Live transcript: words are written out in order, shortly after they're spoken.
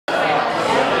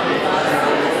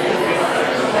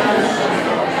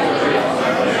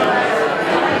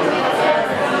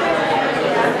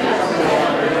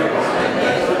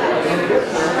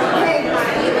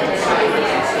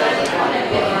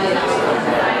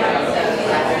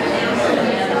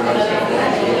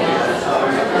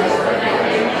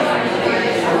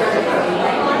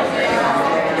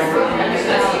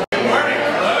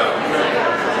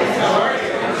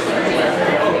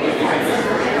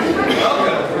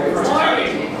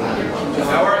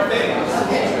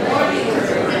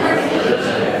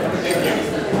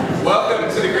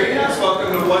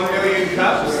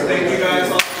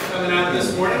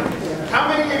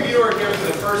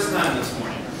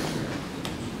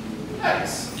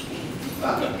Nice.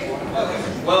 Welcome.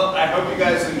 Welcome. Well, I hope you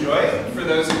guys enjoy it. For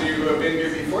those of you who have been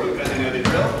here before, you kind of know the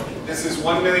drill. This is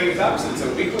 1 Million Cups. It's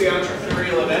a weekly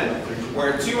entrepreneurial event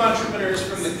where two entrepreneurs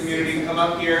from the community come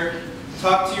up here,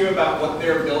 talk to you about what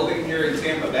they're building here in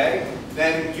Tampa Bay.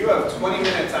 Then you have 20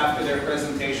 minutes after their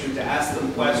presentation to ask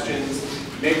them questions,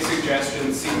 make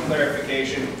suggestions, seek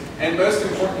clarification, and most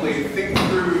importantly, think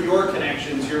through your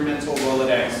connections, your mental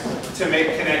Rolodex, to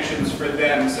make connections for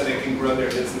them so they can grow their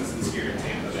businesses here in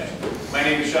Tampa Bay. My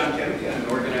name is Sean Kennedy. I'm an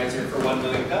organizer for 1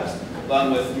 Million Cups,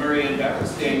 along with Marie-Ann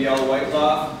Barris, Danielle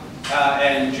Whitelaw,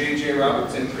 and JJ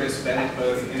Roberts and Chris Bennett,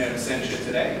 both in absentia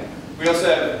today. We also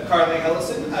have Carly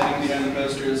Ellison, hiding behind the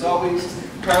poster as always.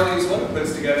 Carly is one who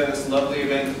puts together this lovely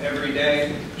event every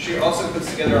day. She also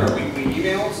puts together our weekly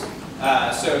emails.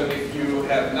 So if you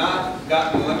have not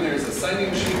gotten one, there's a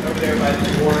sign-in sheet over there by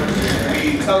the door.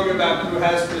 We tell you about who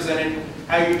has presented,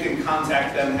 how you can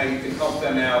contact them, how you can help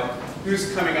them out,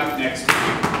 who's coming up next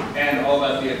week, and all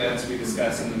about the events we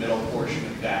discuss in the middle portion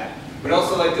of that. We'd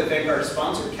also like to thank our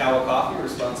sponsor, Cowa Coffee,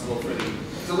 responsible for the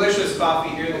delicious coffee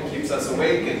here that keeps us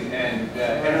awake and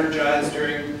energized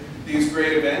during these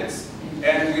great events.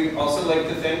 And we'd also like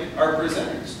to thank our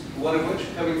presenters, one of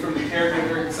which, coming from the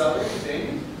Caregiver Accelerator,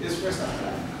 Damien, is first on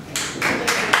that.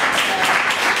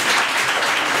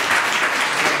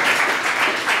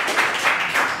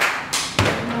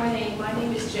 Good morning. My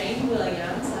name is Jane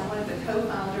Williams. I'm one of the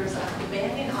co-founders of the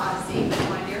Banyan Odyssey with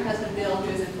my dear husband Bill, who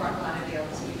is in Fort Lauderdale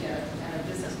this weekend at a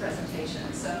business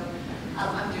presentation. So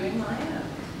I'm doing my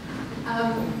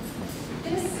own.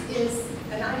 This is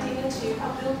an idea to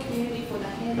help build community for the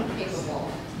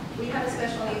handy-capable. We have a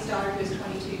special needs daughter who's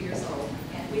 22 years old,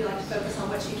 and we like to focus on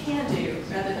what she can do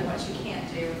rather than what she can't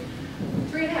do.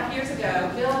 3.5 years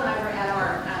ago, Bill and I were at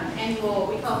our annual,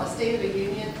 we call it the State of the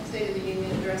Union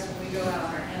address when we go out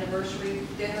on our anniversary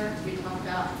dinner. We talk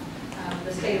about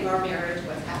the state of our marriage,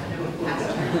 what's happened over the past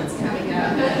year, what's coming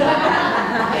up.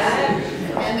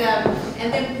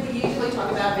 and then we usually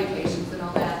talk about vacations and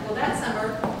all that. Well, that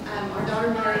summer, our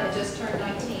daughter Mary had just turned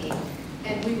 19,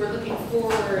 and we were looking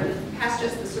forward past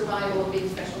just the survival of being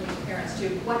special needs parents to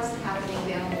what's happening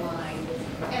down the line.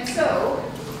 And so,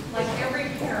 like every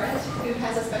parent who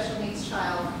has a special needs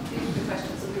child, these are the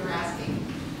questions that we were asking.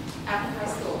 After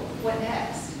high school, what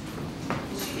next?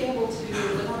 Is she be able to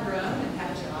live on her own and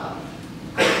have a job?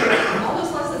 All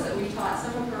those lessons that we taught,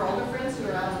 some of her older friends who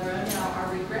are out on their own now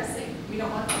are regressing. We don't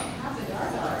want that to happen to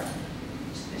our daughter.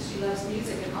 She loves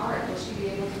music and art. Will she be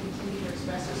able to continue to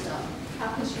express herself?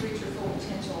 How can she reach her full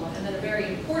potential? And then a very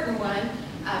important one,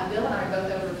 Bill and I are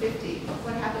both over 50.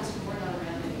 What happens when we're not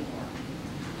around anymore?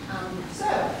 So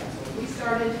we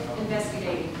started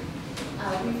investigating.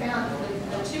 We found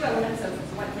the two elements of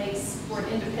what makes for an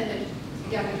independent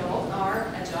young adult are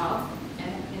a job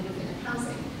and independent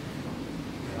housing.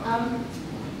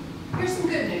 Here's some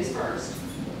good news first.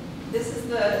 This is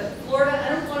the Florida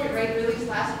unemployment rate released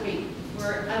last week.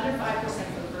 We're under 5%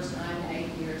 for the first time in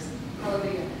 8 years.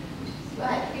 Hallelujah.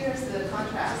 But here's the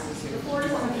contrast. The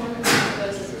Florida unemployment rate for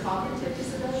those with cognitive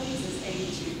disabilities is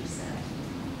 82%.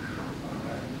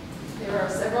 There are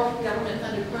several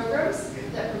government-funded programs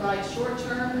that provide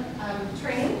short-term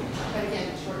training, but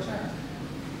again, short-term.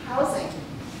 Housing.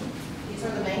 These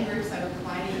are the main groups that are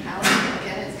providing housing.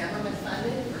 Again, it's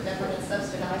government-funded or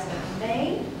government-subsidized, but the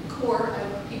main core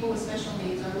of people with special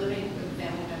needs are living with a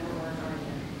family member or a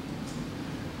guardian.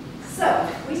 So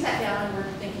we sat down and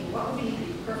we're thinking, what would be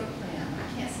the perfect plan?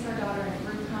 I can't see our daughter in a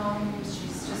group home.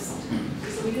 She's just,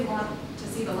 so we didn't want to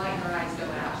see the light in her eyes go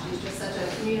out. She's just such a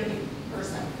community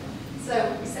person.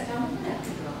 So we sat down with a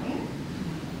napkin drawing,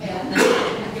 and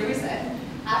here we said,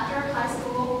 after high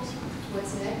school,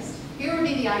 what's next? Here would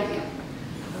be the idea.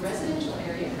 A residential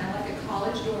area, kind of like a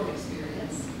college dorm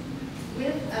experience,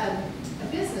 with a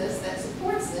business that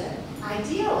supports it.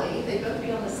 Ideally, they both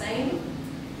be on the same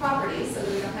property so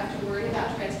that we don't have to worry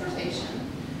about transportation.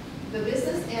 The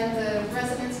business and the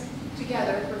residents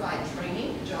together provide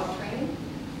training, job training.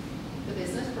 The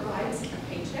business provides a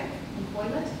paycheck,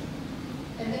 employment.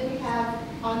 And then we have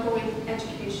ongoing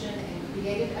education and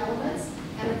creative elements,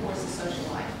 and of course a social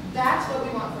life. That's what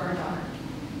we want for our daughter.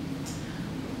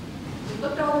 We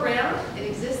looked all around. It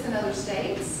exists in other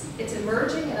states. It's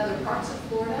emerging in other parts of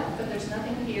Florida, but there's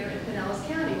nothing here in Pinellas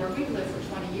County where we've lived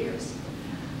for 20 years.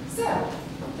 So,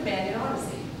 the Banyan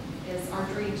Odyssey is our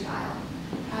dream child.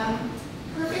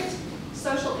 Perfect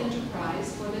social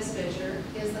enterprise for this venture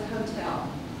is the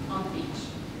hotel on the beach.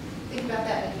 Think about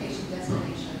that vacation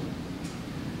destination.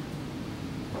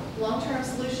 Long-term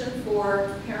solution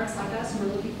for parents like us who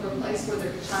are looking for a place for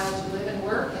their child to live and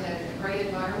work in a great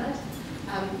environment.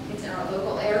 It's in our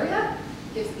local area,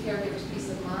 gives the caregivers peace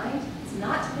of mind.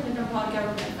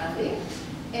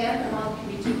 and the model can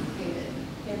be duplicated.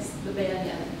 Hence the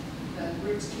banyan. The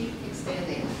roots keep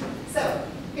expanding. So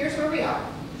here's where we are.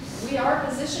 We are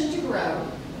positioned to grow.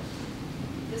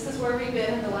 This is where we've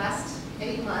been in the last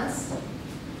 8 months.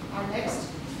 Our next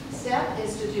step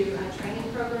is to do a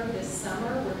training program this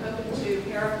summer. We're hoping to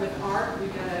pair up with ARC.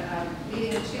 We've got a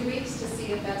meeting in 2 weeks to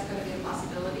see if that's going to be a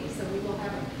possibility. So we will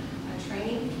have a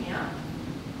training camp.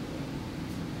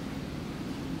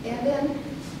 And then,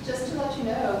 just to let you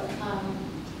know,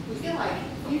 we feel like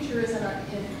the future is in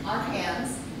our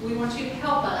hands. We want you to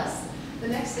help us. The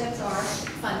next steps are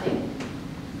funding,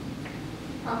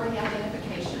 property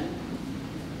identification,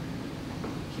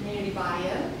 community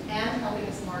buy-in, and helping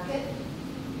us market,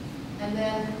 and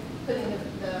then putting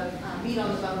the meat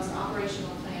on the bones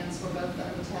operational plans for both the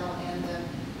hotel and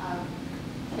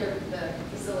the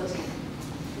facility.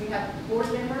 We have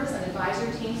board members and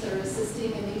advisory teams that are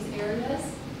assisting in these areas,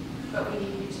 but we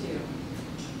need you too.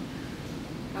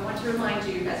 I want to remind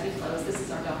you as we close, this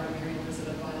is our daughter Mary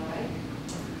Elizabeth, by the way.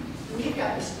 We've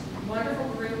got this wonderful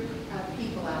group of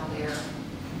people out there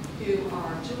who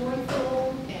are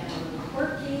joyful and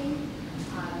quirky,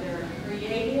 they're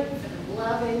creative and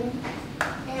loving,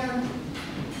 and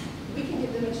we can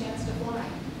give them a chance to fly.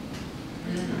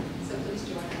 So please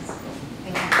join us.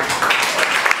 Thank you.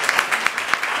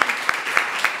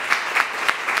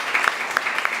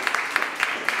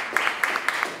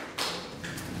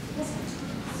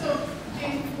 So,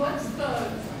 Jane, what's the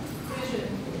vision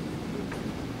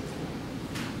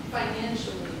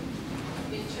financially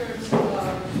in terms of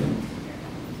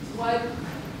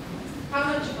how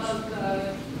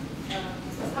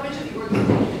much of the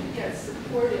organization gets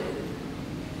supported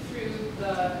through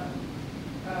the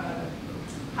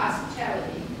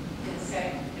hospitality, okay,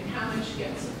 and how much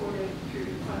gets supported through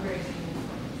fundraising,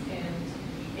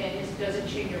 and does it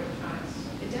change over time?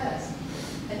 It does.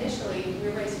 Initially, we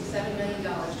were raising $7 million to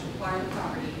acquire the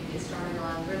property and get started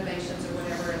on renovations or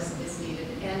whatever is needed,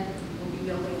 and we'll be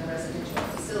building the residential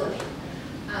facility.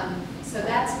 So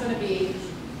that's going to be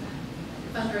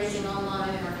fundraising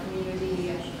online in our community,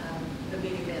 and the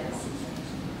big events.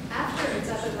 After it's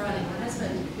up and running, my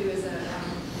husband, who is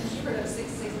have you heard of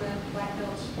Six Sigma Black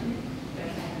Belt?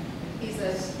 Okay.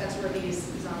 That's where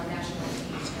he's on a national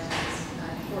team, and he's in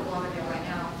Fort Lauderdale right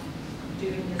now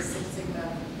doing his Six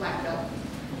Sigma Black Belt.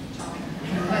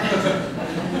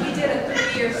 He did a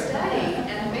 3-year study,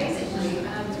 and amazingly,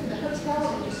 the hotel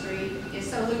industry is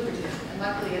so lucrative, and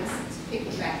luckily it's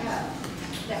picking back up,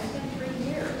 that within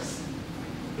 3 years,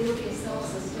 it will be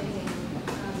self-sustaining.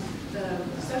 The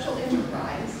social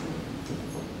enterprise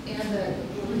and the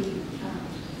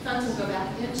funds will go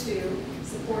back into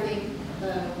supporting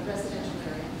the residential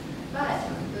area. But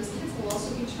those kids will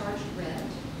also be charged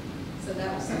rent, so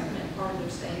that will supplement part of their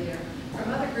stay there.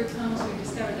 From other group homes, we've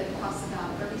discovered that it costs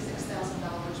about $36,000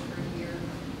 per year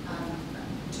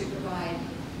to provide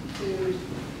food,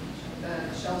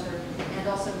 shelter, and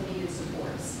also needed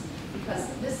supports. Because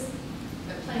this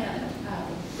plan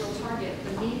will target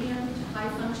the medium to high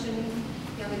functioning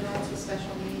young adults with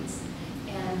special needs.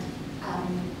 And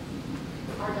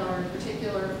our daughter in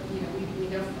particular, we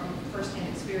know from firsthand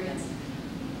experience,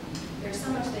 there's so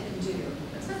much they can do,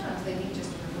 but sometimes they need just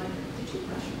a reminder. Did you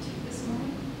brush your teeth this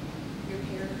morning? Your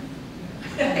hair?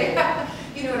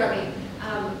 You know what I mean?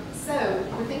 So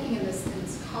we're thinking in this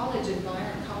college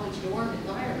environment, college dorm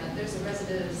environment, there's a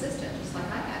resident assistant, just like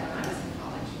I had when I was in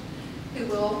college, who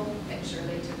will make sure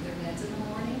they took their meds in the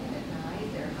morning and at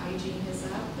night, their hygiene is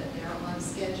up, that they're on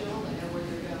schedule, they know where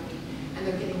they're going, and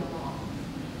they're getting along.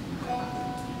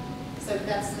 So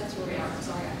that's where we are.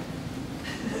 Sorry.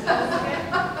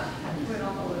 Went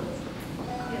off a little.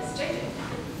 Yes, JJ.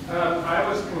 I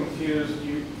was confused.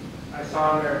 I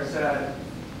saw on there it said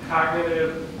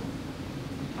cognitive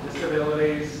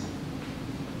disabilities.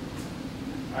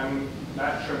 I'm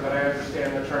not sure that I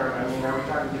understand the term. I mean, are we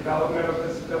talking developmental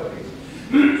disabilities?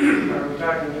 Are we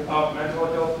talking about mental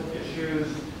adult issues?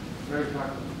 What are we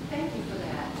talking? Thank you for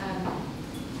that.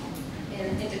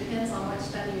 And it depends on what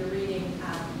study you're reading.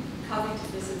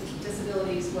 Cognitive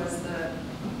disabilities was the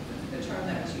term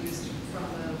that was used from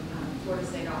the Florida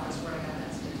State Office where I got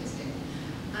that statistic.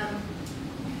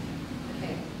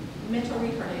 Okay, mental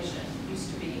retardation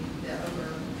used to be the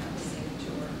over-encompassing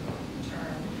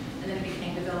term, and then it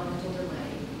became developmental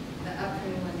delay. The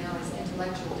upcoming one now is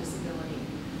intellectual disability.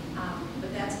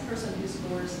 But that's a person who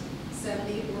scores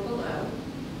 70 or below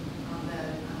on the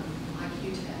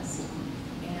IQ test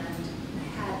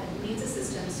and needs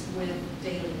assistance with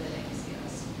daily living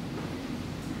skills.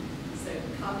 So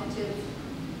cognitive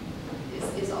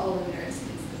is all in there. It's the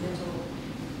mental.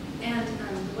 And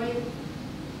the way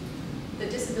the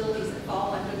disabilities that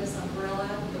fall under this umbrella,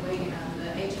 the way the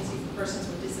agency for persons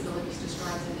with disabilities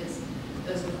describes it as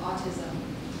those with autism,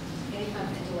 any kind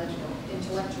of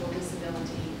intellectual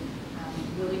disability,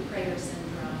 Willie-Prater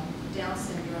syndrome, Down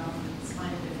syndrome,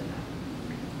 spina bifida.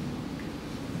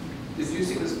 Did you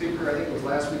see the speaker, I think it was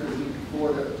last week or the week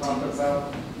before, that talked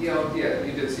about? Yeah,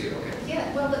 you did see it, okay.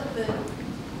 Yeah, well, the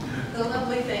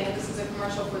lovely thing, and this is a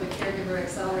commercial for the Caregiver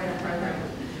Accelerator Program,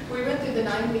 we went through the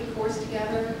 9-week course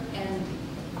together and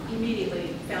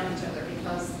immediately found each other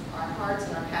because our hearts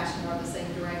and our passion are the same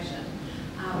direction.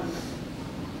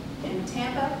 In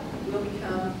Tampa, we'll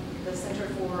become the Center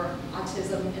for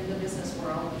Autism in the business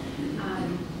world.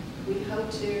 We hope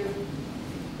to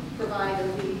provide,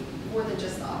 it'll be more than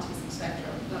just the autism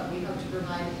spectrum, but we hope to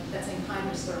provide that same kind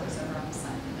of service over on the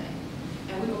side of the thing.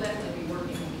 And we will definitely be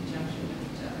working in conjunction with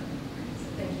each other. So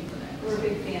thank you for that. We're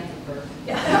big fans of her. We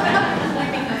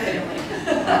become family.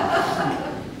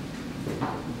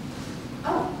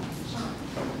 Oh, Sean.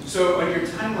 So on your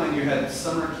timeline, you had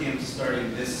summer camps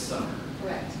starting this summer.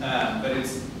 Correct. But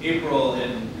it's April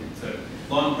and it's a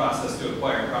long process to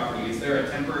acquire property. Is there a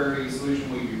temporary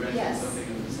solution? Will you be renting Yes. something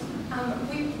in the summer?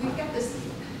 We've got this,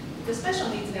 the special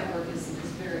needs network is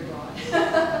very broad.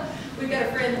 We've got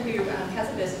a friend who has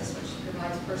a business which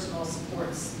provides personal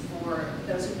supports for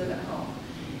those who live at home.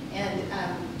 And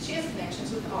she has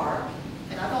connections with ARC.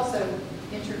 And I've also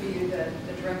interviewed the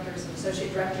directors,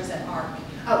 associate directors at ARC.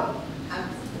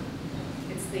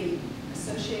 It's the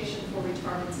Association for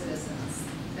Retarded Citizens.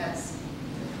 It's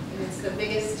the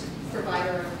biggest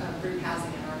provider of group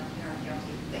housing in our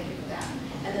county. Thank you for that.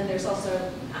 And then there's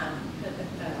also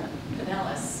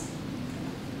Pinellas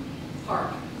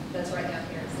Park, that's right down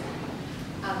here.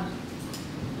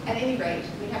 At any rate,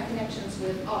 we have connections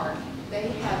with ARC. They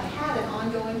have had an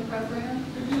ongoing program,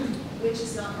 which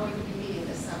is not going to be meeting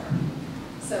this summer.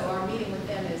 So our meeting with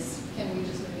them is, can we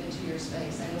just move into your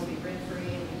space? And it'll be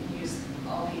rent-free, and you can use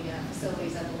all the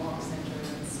facilities at the Law Center.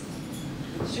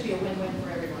 It should be a win-win for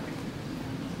everyone.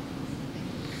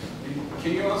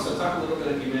 Can you also talk a little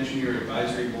bit, you mentioned your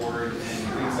advisory board and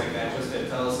things like that, just to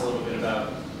tell us a little bit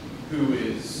about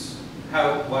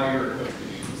why you're equipped to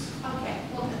do this? Okay,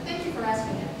 well, thank you for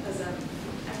asking it, because I'm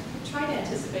trying to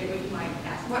anticipate what you might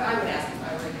ask, what I would ask if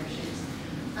I were in your shoes.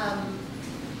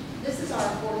 This is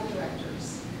our board of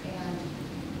directors, and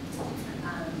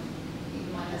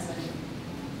my husband,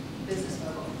 business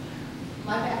mogul.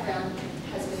 My background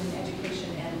has been in education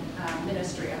and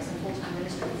ministry. I was in full-time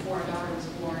ministry before our daughter was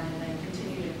born, and then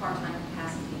continued in part-time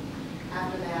capacity.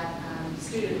 After that,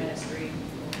 student ministry,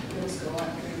 middle school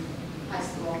up through high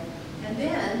school. And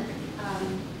then,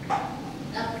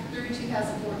 up through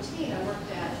 2014, I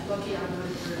worked at Loki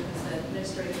Automotive Group as the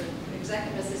administrative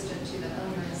executive assistant to the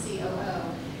owner and COO.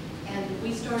 And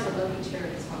we started Loki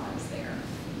Charities while I was there.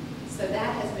 So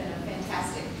that has been a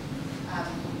fantastic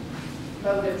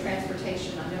mode of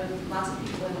transportation. I know lots of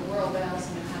people in the world, but I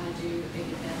also know how to do the big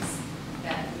events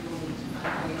that people need to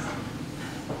fundraise.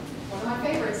 One of my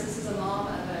favorites, this is a mom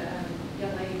of a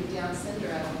young lady with Down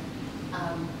syndrome.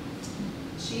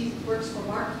 She works for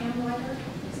Mark Hamleiter.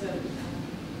 He's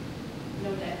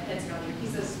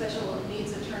he's a special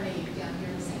needs attorney down here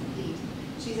in St. Pete.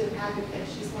 She's an advocate.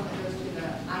 She's one that goes to the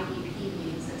IEP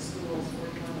meetings at schools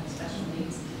working on special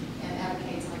needs and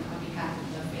advocates on behalf of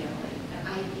the family. An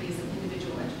IEP is an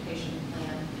individual education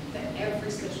plan that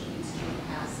every special needs student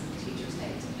has. Teachers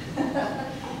hate.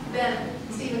 Then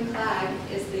Stephen Clegg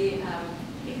is he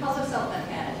calls himself a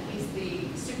head. He's the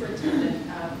superintendent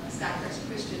of Skycrest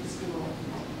Christian School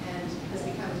and has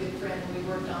become a good friend. We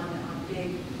worked on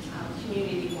big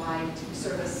community-wide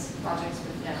service projects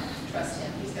with them. Trust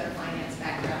him. He's got a finance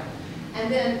background.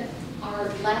 And then our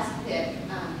last pick,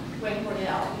 Wayne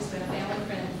Cornell, who's been a family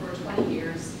friend for 20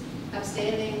 years,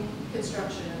 upstanding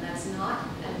construction, and that's not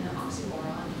an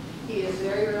oxymoron. He is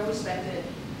very well respected.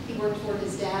 He worked for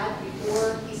his dad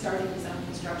before he started his own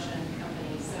construction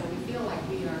company. So we feel like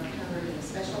we are covered in the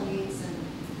special needs and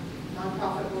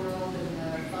nonprofit world and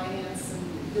the finance and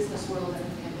business world and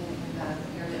in the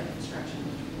area of construction,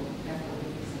 which we will definitely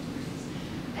use.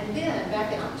 And then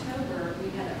back in October, we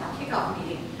had our kickoff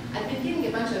meeting. I've been getting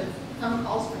a bunch of phone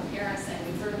calls from parents saying,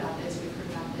 we've heard about this,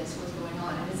 what's going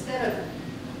on. And instead of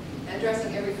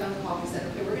addressing every phone call, we said,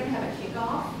 okay, we're going to have a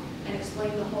kickoff and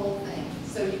explain the whole thing.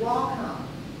 So you all come.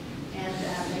 And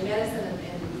they met us in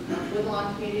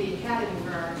Woodlawn Community Academy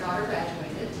where our daughter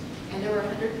graduated. And there were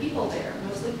 100 people there,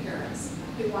 mostly parents,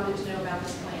 who wanted to know about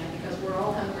this plan because we're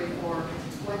all hungry for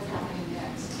what's happening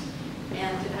next.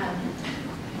 And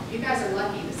you guys are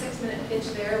lucky. The 6-minute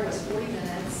pitch there was 40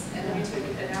 minutes, and then we took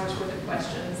an hour's worth of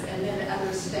questions, and then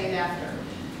others stayed after.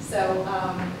 So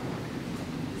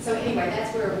So anyway,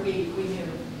 that's where we knew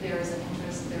there is an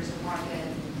interest, there's a market.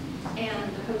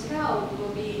 And the hotel will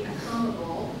be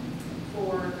accommodable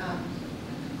for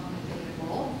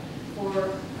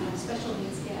special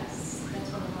needs guests.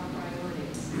 That's one of our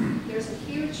priorities. There's a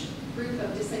huge group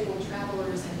of disabled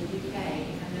travelers in the UK,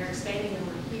 and they're expanding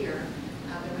over here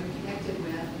that we've connected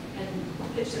with. And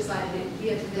Pitch decided it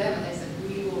via to them, and they said,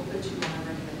 we will put you on a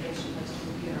recommendation list to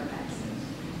review our vaccine.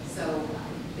 So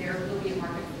there will be a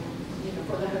market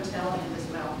for the hotel and as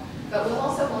well. But we'll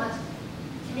also want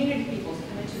community people to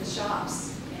come into the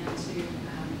shops and to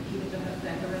even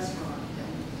the restaurant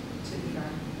and to meet our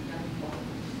young people.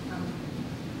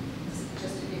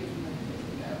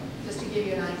 Just to give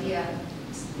you an idea,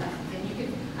 and you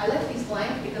can. I left these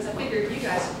blank because I figured you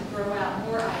guys could throw out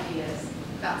more ideas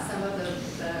about some of the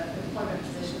employment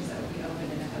positions that will be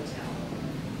open in a hotel.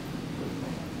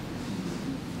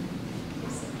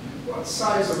 What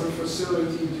size of a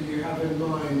facility do you have in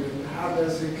mind, and how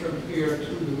does it compare to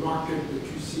the market that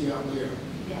you see out there?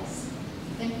 Yes,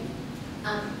 thank you.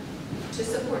 To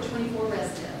support 24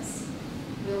 residents,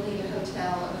 we'll need a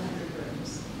hotel of 100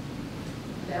 rooms.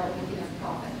 That will be enough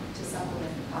profit to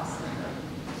supplement the cost of the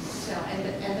hotel.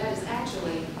 And that is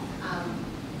actually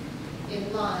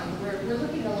in line. We're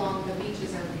looking along the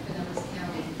beaches of Pinellas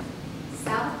County,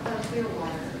 south of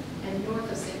Clearwater and north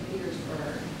of St.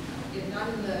 Petersburg. Not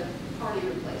in the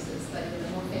partier places, but in the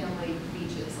more family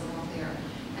beaches along there.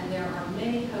 And there are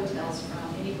many hotels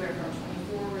from anywhere from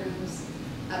 24 rooms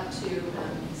up to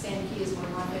San Key is one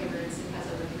of our favorites. It has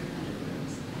over 300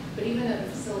 rooms. But even at a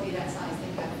facility that size,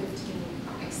 they've got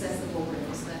 15 accessible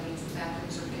rooms. That means the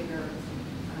bathrooms are bigger.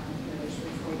 There's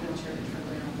room for a wheelchair to turn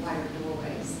around, wider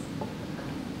doorways.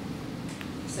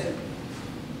 So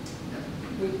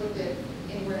we've looked at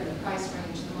anywhere in the price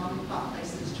range. The mom and pop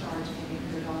places charge maybe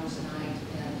 $100 a night,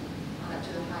 and on up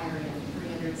to the higher end,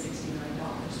 $369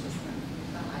 was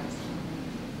the highest one.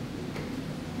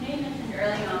 You mentioned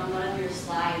earlier on one of your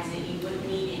slides that you wouldn't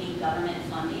need any government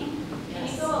funding. Can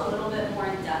you go a little bit more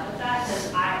in depth with that?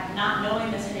 Because not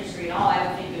knowing this industry at all, I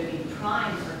would think it would be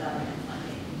prime for government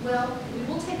funding. Well, we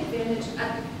will take advantage.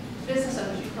 Business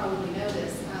owners, you probably know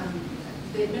this.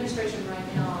 The administration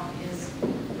right now is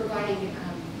providing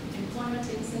employment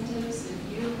incentives. If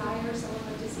you hire someone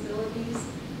with disabilities,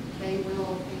 they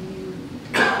will pay you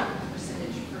a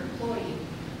percentage per employee.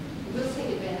 We'll take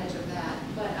advantage of that.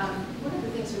 But one of the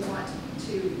things we want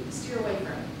to steer away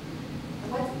from,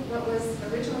 what was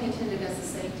originally intended as a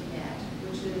safety net,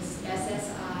 which is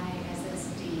SSI,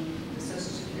 SSD, the Social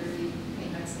Security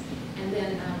payments, and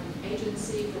then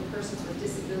Agency for Persons with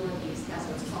Disabilities has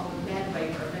what's called a med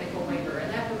waiver, medical waiver,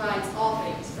 and that provides all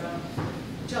things from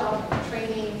job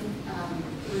training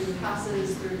through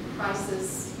houses, through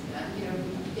crisis,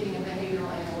 getting a behavioral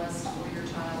analyst for your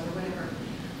child or whatever.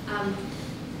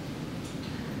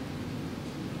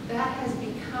 That has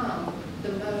become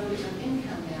the mode of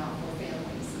income now for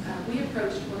families. We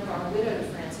approached one of our widowed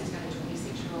friends who's got a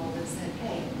 26-year-old and said,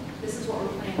 hey, this is what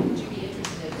we're planning, would you be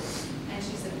interested? And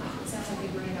she said, oh, it sounds like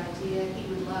a great idea, he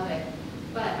would love it,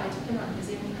 but I depend on his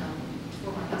income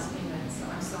for my house payment, so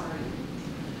I'm sorry.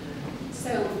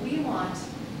 So we want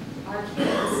our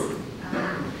kids,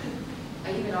 I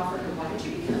even offered her, why don't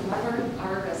you become one of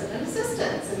our resident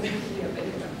assistants? And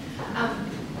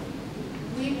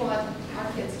we want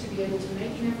our kids to be able to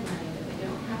make enough money that they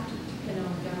don't have to depend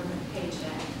on the government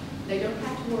paycheck. They don't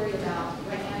have to worry about,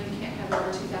 right now you can't have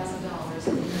over $2,000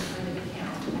 in your kind of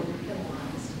account or you're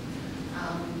penalized.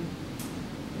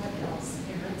 What else,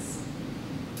 parents?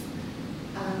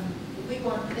 We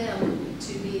want them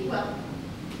to be, well,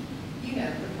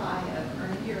 the pie of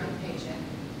earning your own paycheck,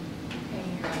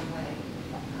 paying your own way.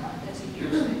 That's a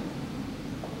huge thing.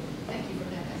 Thank you for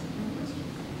that as a question.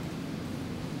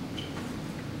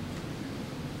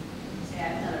 I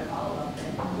have another follow-up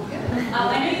then. Okay. I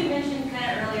know you mentioned kind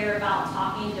of earlier about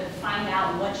talking to find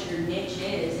out what your niche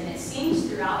is, and it seems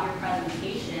throughout your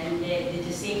presentation that the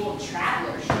disabled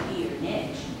traveler should be your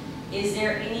niche.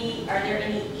 Are there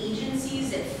any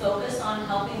agencies that focus on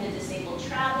helping the disabled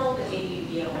travel that maybe you'd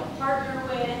be able to partner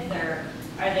with, or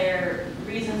are there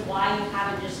reasons why you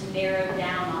haven't just narrowed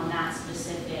down on that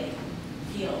specific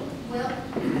field? Well,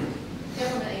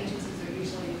 government agencies are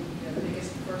usually the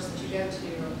biggest first that you go to,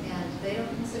 and they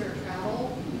don't consider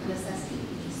travel a necessity.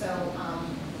 So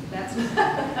that's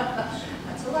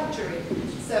that's a luxury.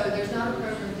 So there's not a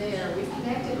program there. We've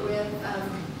connected with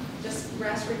just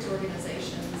grassroots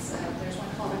organizations. There's one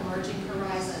called Emerging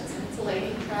Horizons, and it's a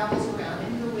lady who travels around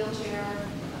in her wheelchair,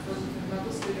 her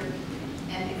mobile scooter,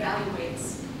 and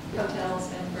evaluates hotels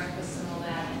and breakfasts and all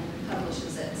that, and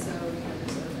publishes it. So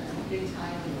there's a big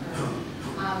tie with her.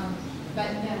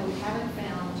 But no, we haven't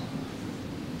found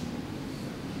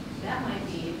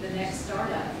the next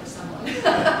startup for someone.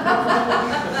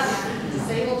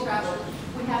 Disabled travel.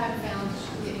 We haven't found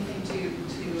anything to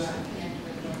connect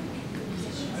with.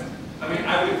 I mean,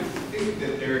 I would think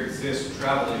that there exist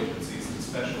travel agencies that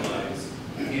specialize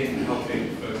in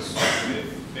helping folks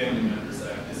with family members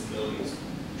that have disabilities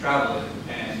travel,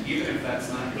 and even if that's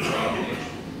not your job niche,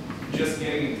 just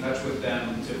getting in touch with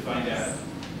them to find out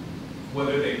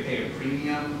whether they pay a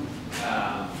premium,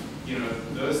 you know,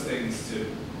 those things to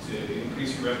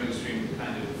increase your revenue stream to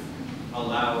kind of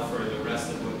allow for the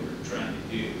rest of what you're trying to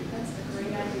do. That's a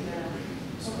great idea.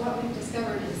 So what we've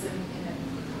discovered is in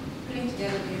putting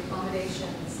together the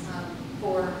accommodations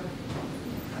for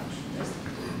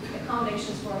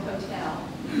a hotel.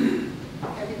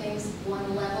 Everything's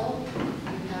one level.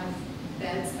 You have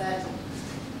beds that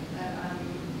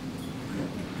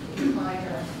recline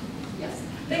or, yes,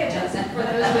 they adjust. And for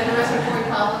those with respiratory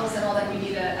problems and all that, you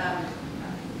need a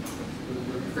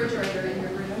refrigerator in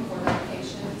your room for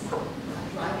medications, a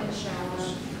drive-in shower,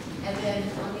 and then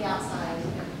on the outside,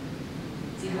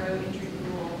 zero entry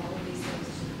pool, all of these things.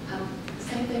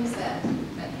 Same things that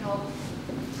help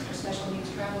our special needs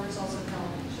travelers also help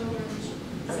children,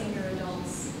 senior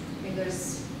adults. I mean,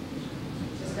 there's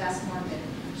just a vast market.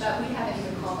 But we haven't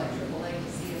even called like AAA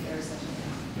to see if there's such a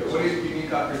thing. Yeah, what a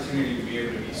unique opportunity to be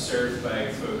able to be served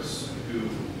by folks who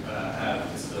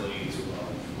have disabilities as well.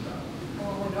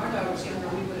 Well, when our daughter was younger,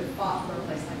 we would have fought for a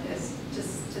place like this,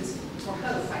 just for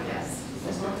hope, I guess.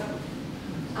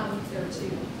 There were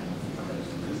two.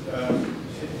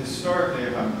 Historically,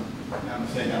 if I'm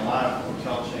saying a lot of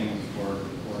hotel chains were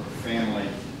family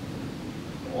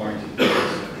oriented.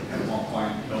 At one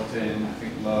point, Hilton, I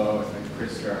think Lowe, I think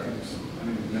Pritzker, I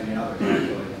think many others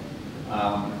actually.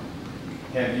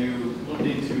 Have you looked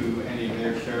into any of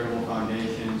their charitable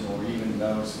foundations or even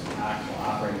those actual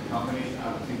operating companies?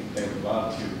 I would think they would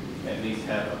love to at least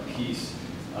have a piece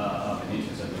of an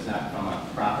interest of this, not from a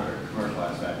profit or commercial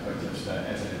aspect, but just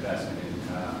as an investment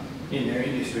in their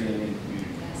industry and in the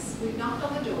community. Yes, we've knocked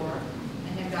on the door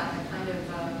and have gotten a kind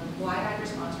of wide-eyed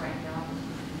response right now.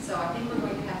 So I think we're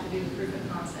going to have to do the proof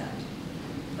of concept.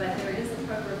 But there is a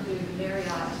program through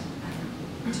Marriott.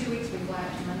 2 weeks we fly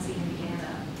out to Muncie,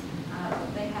 Indiana.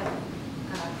 They have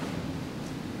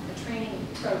a training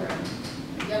program.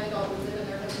 A young adult would live in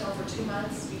their hotel for 2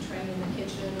 months, be trained in the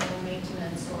kitchen or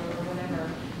maintenance or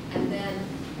whatever, and then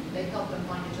they help them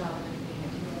find a job in the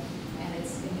community. And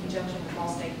it's in conjunction with Ball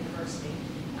State University.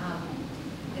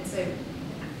 And so,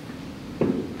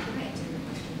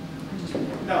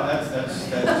 No, that's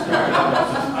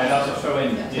I'd also throw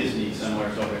in Disney somewhere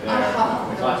over there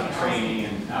with lots of training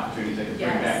and opportunities that could bring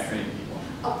back training people.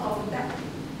 Oh, that.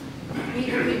 We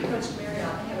approached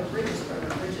Marriott. They have a Bridges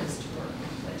program, Bridges tour,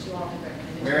 that you all have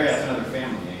recommended. Marriott's another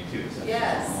family name too. So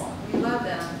Yes, we love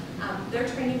them. Their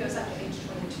training goes up to age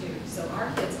 22. So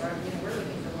our kids are, we're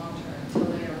looking for long term until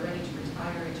they are ready to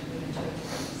retire and to move into a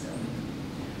facility.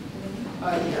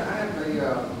 Yeah, I have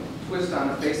a twist on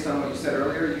it based on what you said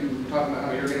earlier. You were talking about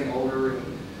how you're getting older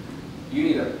and you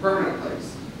need a permanent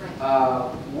place.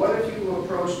 Right. What if you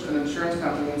approached an insurance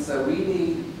company and said, we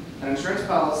need an insurance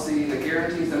policy that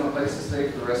guarantees them a place to stay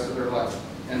for the rest of their life?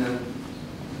 And then,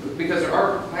 because there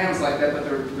are plans like that, but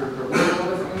they're worded a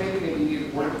little differently maybe. Maybe you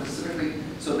need to word it specifically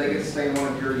so they get to stay in one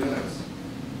of your units.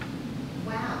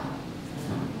 Wow.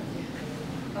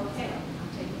 Okay, I'm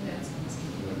taking notes.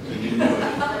 You know it.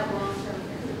 Long-term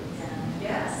care.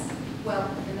 Yes. Well,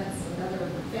 and that's another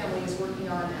family is working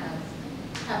on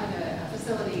having a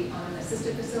facility on an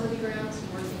assisted facility grounds,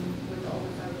 working with the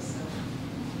older folks. So,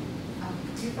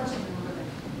 you first remember that.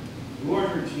 Who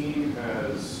on your team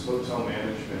has hotel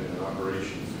management and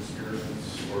operations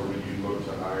experience, or would you look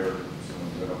to hire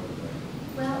someone to help with that?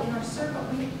 Well, in our circle,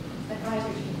 we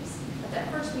advisory teams. At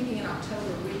that first meeting in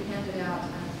October, we handed out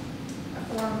a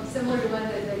form similar to one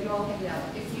that you all handed out.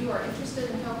 If you are interested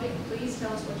in helping, please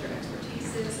tell us what your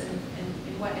expertise is and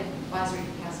in what advisory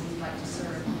capacity you'd like to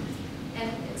serve. And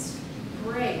it's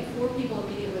great. 4 people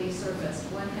immediately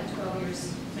surfaced. One had 12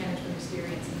 years management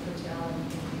experience in hotel in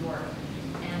New York,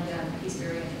 and he's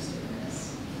very interested in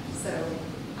this. So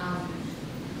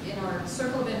in our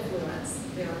circle of influence,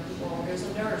 there are people, there's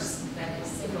a nurse that is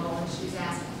single and she's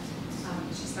asked,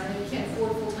 she's finding we can't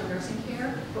afford full-time nursing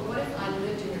care, but what if I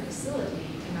lived in your facility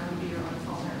and I would be your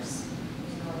on-call nurse?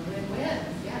 Win-win,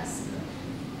 yes.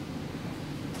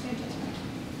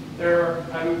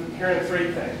 I'm hearing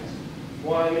 3 things.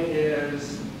 One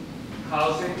is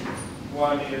housing,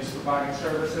 one is providing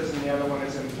services, and the other one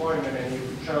is employment, and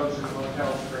you've chosen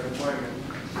hotels for employment,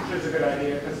 which is a good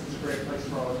idea because it's a great place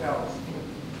for hotels.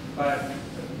 But,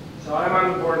 so I'm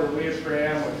on the board of Louise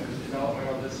Graham, which is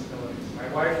developmental disabilities. My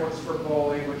wife works for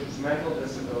BOLI, which is mental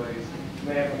disabilities, and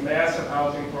they have a massive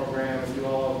housing program and do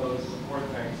all of those support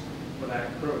things for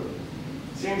that group.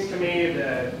 It seems to me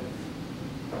that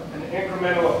an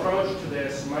incremental approach to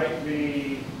this might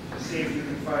be to see if you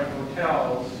can find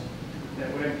hotels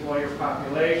that would employ your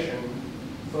population,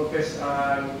 focus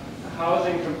on the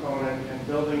housing component and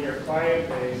building your client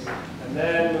base, and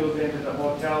then move into the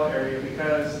hotel area,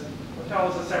 because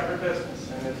hotel is a separate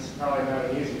business, and it's probably not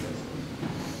an easy business.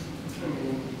 I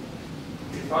mean,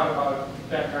 you thought about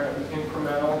that kind of an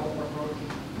incremental approach?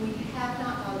 We have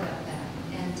not thought about that,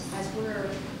 and as we're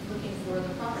looking for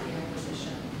the property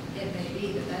acquisition, it may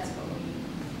be that that's what we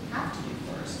have to do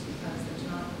first, because there's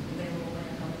not available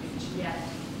land on the beach yet.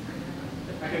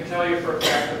 I can tell you for a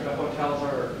fact that the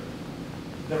hotels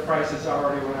their prices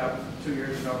already went up 2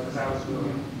 years ago, because I was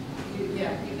moving.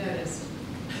 Yeah, you noticed.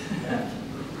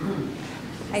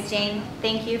 Hi, Jane.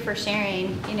 Thank you for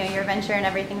sharing, your venture and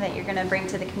everything that you're going to bring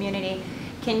to the community.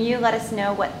 Can you let us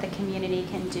know what the community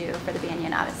can do for the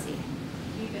Banyan Odyssey?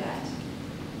 You bet.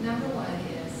 Number one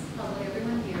is probably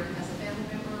everyone here has a family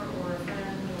member or a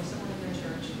friend or someone in their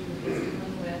church who is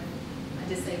dealing with a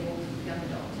disabled young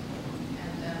adult.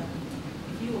 And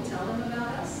if you will tell them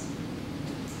about us,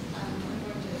 I'm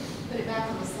going to put it back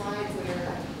on the slide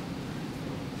where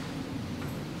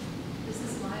this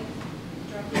is my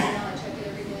direct email. I check it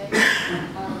every day.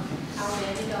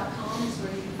 OurBanyan.com is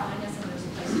where you can find us, and there's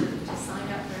a place to sign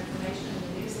up for information in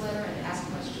the newsletter and ask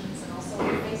questions, and also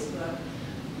on Facebook.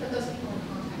 Put those people in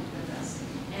contact with us.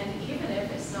 And even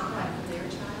if it's not right for their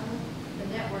child, the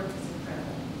network is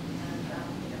incredible. And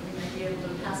we may be able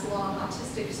to pass along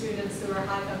autistic students who are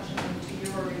high functioning to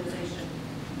your organization.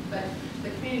 But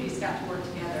the community's got to work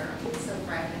together. It's so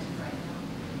fragmented right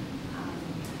now.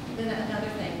 Then another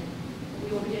thing,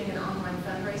 we will be doing an online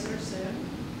fundraiser soon.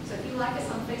 So if you like us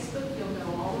on Facebook, you'll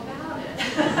know all about it.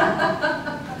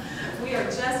 We are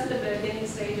just at the beginning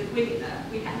stages. We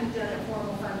haven't done a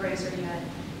formal fundraiser yet.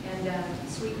 And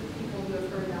sweet people who have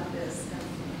heard about this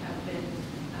have been,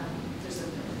 there's a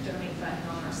donate button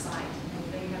on our site,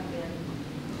 and they have been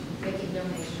making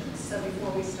donations. So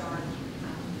before we start,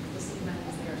 the seed money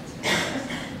is there.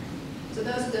 So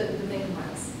those are the main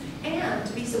ones. And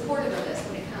to be supportive of this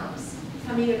when it comes.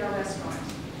 Come eat at our restaurant.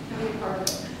 Come be part of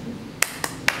it.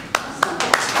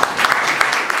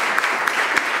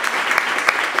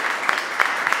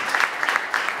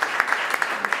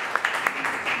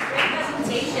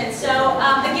 So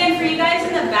again, for you guys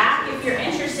in the back, if you're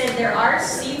interested, there are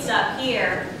seats up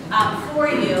here for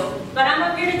you. But I'm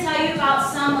up here to tell you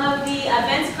about some of the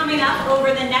events coming up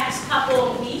over the next couple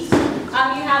of weeks.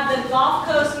 You have the Gulf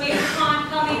Coast Maple-Con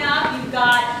coming up. You've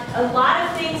got a lot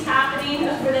of things happening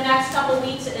for the next couple of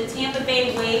weeks at the Tampa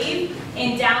Bay Wave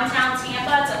in downtown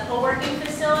Tampa. It's a co-working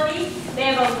facility. They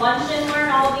have a lunch and learn.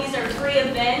 All of these are free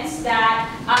events that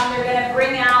they're going to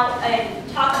bring out and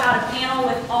talk about a panel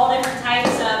with all different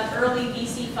types of early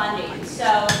VC funding.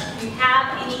 So if you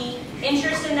have any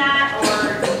interest in that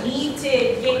or need to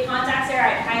get contacts there,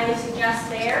 I highly suggest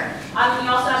there. We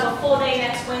also have a full day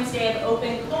next Wednesday of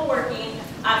open co-working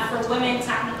for women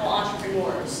technical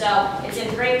entrepreneurs. So it's a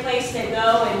great place to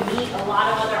go and meet a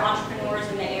lot of other entrepreneurs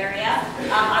in the area.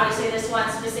 Obviously this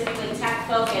one's specifically tech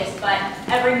focused, but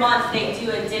every month they do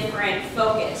a different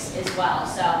focus as well.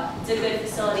 So it's a good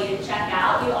facility to check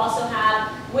out. You also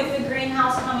have, with the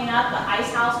greenhouse coming up, the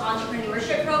Ice House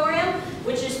Entrepreneurship Program,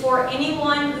 which is for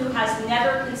anyone who has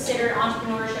never considered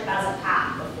entrepreneurship as a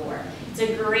path before. It's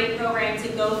a great program to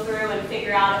go through and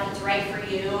figure out if it's right for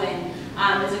you, and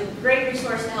is a great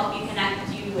resource to help you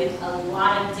connect you with a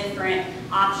lot of different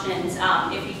options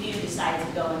if you do decide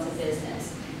to go into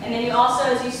business. And then you also,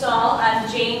 as you saw,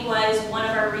 Jane was one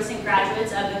of our recent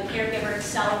graduates of the Caregiver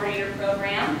Accelerator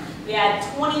Program. We had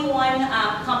 21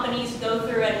 companies go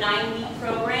through a 9-week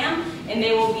program, and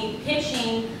they will be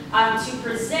pitching to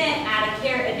present at the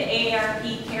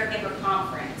AARP Caregiver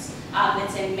Conference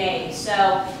that's in May.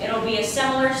 So it'll be a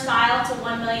similar style to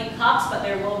 1 Million Cups, but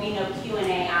there will be no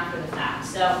Q&A after the fact.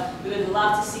 So we would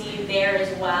love to see you there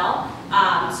as well.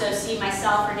 So see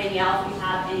myself or Danielle if you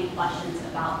have any questions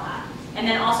about that. And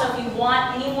then also if you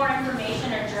want any more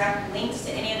information or direct links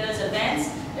to any of those events,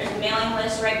 there's a mailing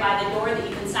list right by the door that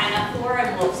you can sign up for,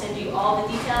 and we'll send you all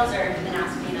the details, or you can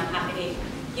ask me and I'm happy to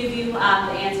give you the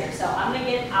answer. So I'm going to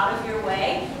get out of your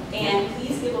way, and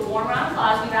please give a warm round of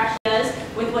applause. We've actually does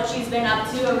with what she's been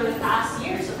up to over the past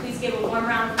year. So please give a warm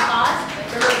round of applause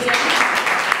for Rosanna.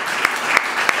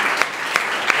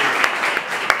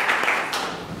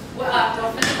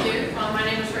 Well, thank you. My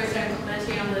name is Rosanna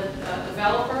Clementi. I'm the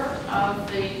developer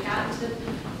of the patented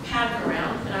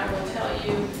Padagram, and I will tell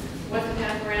you what the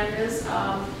Padagram is.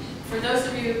 For those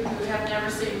of you who have never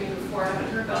before, I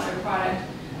haven't heard about their product.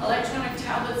 Electronic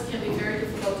tablets can be very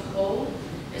difficult to hold,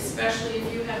 especially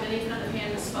if you have any kind of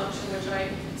hand dysfunction, which I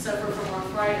suffer from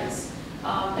arthritis.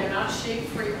 They're not shaped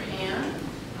for your hand.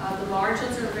 The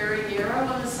margins are very narrow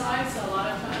on the side, so a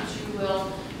lot of times you will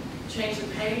change the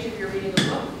page if you're reading a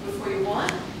book before you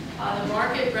want. The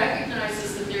market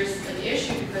recognizes that there's an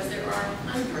issue because there are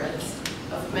hundreds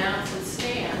of mounts and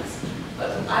stands,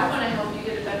 but I want to help you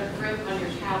get a better grip on your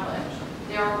tablet.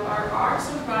 There are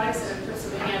some products that have put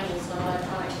some handles on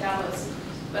electronic tablets,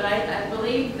 but I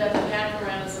believe that the Pad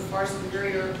Around is a far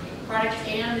superior product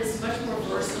and is much more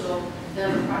versatile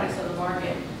than the products on the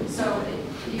market. So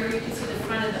here you can see the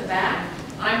front and the back.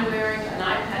 I'm wearing an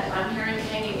iPad, I'm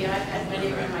hanging the iPad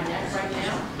mini around my neck right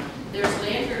now. There's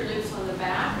lanyard loops on the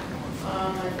back.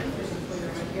 I think there's a pointer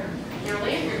right here. There are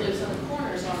lanyard loops on the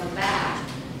corners on the back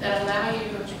that allow you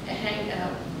to hang,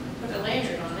 put a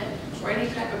lanyard on it, or any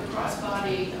type of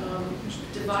crossbody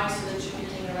device so that you can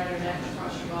hang it around your neck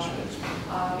across your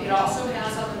body. It also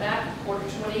has on the back a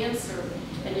 1/4-20 insert,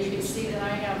 and you can see that I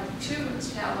have 2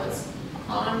 tablets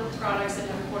on products that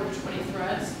have 1/4-20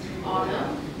 threads on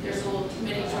them. There's a little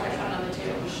mini tripod on the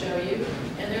table to show you,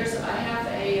 and I have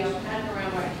a Pad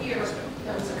Around right here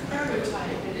that was a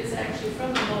prototype. It is actually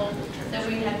from the mold that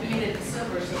we had painted in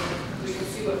silver so that we can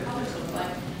see what colors look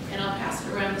like. And I'll pass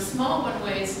it around. The small one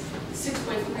weighs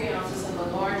 6.3 ounces and the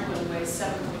large one weighs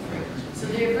 7.3. So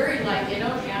they're very light. They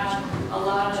don't have a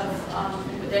lot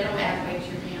of, they don't add weight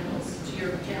to your handles, to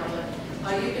your tablet.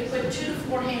 You can put 2 to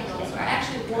 4 handles, or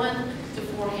actually 1 to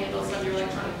 4 handles on your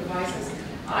electronic devices.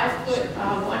 I've put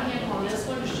 1 handle on this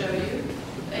one to show you.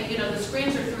 You know, the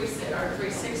screens are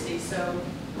 360, so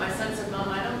my son said, Mom,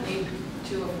 I don't need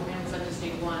 2 or 4 handles, I just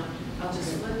need 1. I'll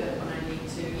just flip it when I need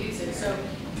to use it. So,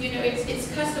 you know, it's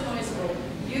customizable.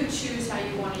 You choose how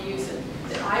you want to use it.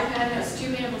 The iPad has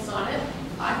 2 handles on it.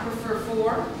 I prefer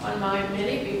 4 on my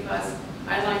mini because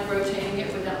I like rotating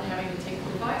it without having to take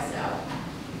the device out.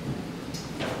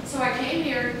 So I came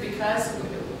here because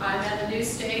I'm at a new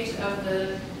stage of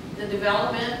the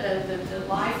development, the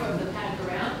life of the Pad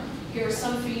Around. Here are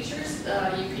some features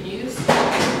you can use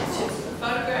to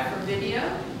photograph or video.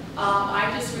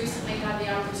 I just recently had the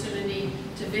opportunity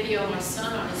to video my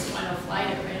son on his final flight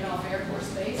at Randolph Air Force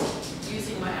Base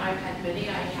using my iPad mini.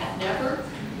 I had never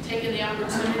taken the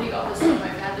opportunity, all this time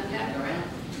I've had the Pad Around,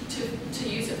 to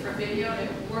use it for video, and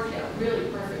it worked out really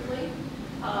perfectly.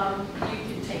 You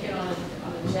can take it on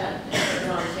a jet,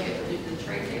 and take it to the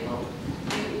tray table.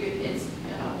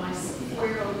 My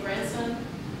 4-year-old grandson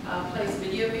plays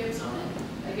video games on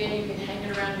it. Again, you can hang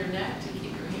it around your neck to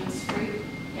keep your hands free.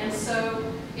 And so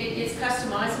it's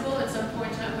customizable. At some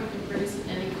point in time, we can produce it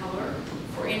in any color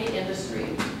for any industry.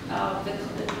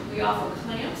 We offer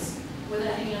clamps with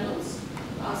the handles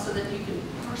so that you can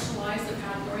personalize the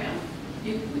Pad Around.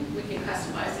 We can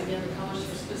customize, again, the colors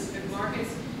for specific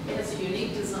markets. It has a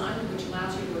unique design which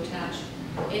allows you to attach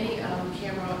any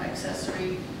camera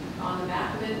accessory on the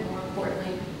back of it. More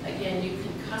importantly, again, you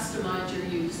can customize your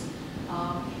use.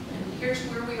 And here's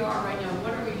where we are right now.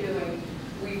 What are we doing?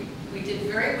 We did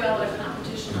very well at a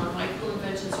competition on Micro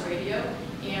Inventions Radio,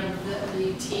 and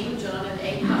the team, John and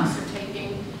ACOS, are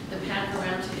taking the Pad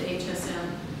Around to the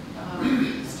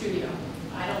HSM studio.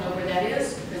 I don't know where that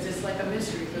is because it's like a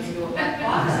mystery because you go back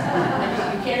box.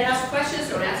 And you can't ask questions,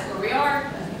 don't ask where we are.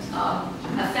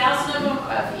 1,000 of them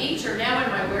of each are now in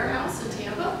my warehouse in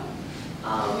Tampa.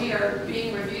 We are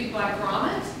being reviewed by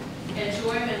Grommet and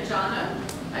Joy Mangiano.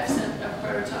 I've sent a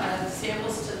prototype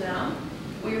samples to them.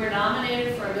 We were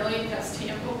nominated for a Million Cups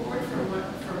Tampa Award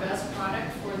for Best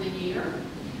Product for the year.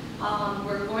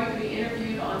 We're going to be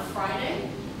interviewed on Friday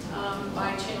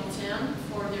by Channel 10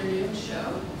 for their noon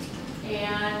show.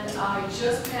 And I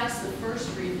just passed the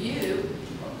first review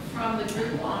from the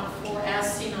group for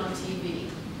As Seen on TV.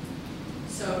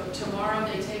 So tomorrow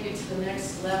they take it to the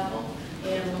next level,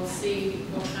 and we'll see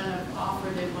what kind of offer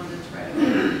they want to try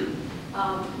to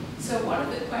so one of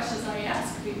the questions I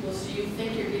ask people is, do you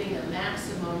think you're getting the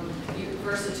maximum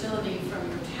versatility from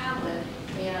your tablet?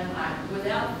 And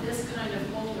without this kind of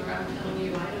holder, I'm telling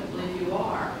you, I don't believe you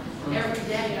are. Every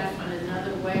day I find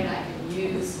another way I can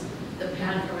use the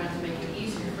Pad Around to make it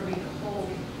easier for me to hold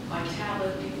my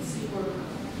tablet. You can see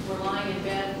we're lying in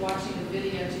bed watching a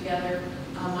video together.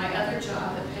 My other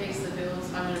job that pays the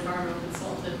bills, I'm an environmental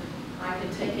consultant. I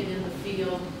can take it in the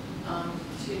field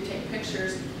to take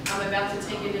pictures. I'm about to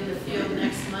take it in the field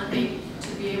next Monday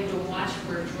to be able to watch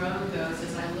where a drone goes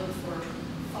as I look for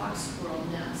fox squirrel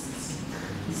nests.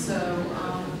 So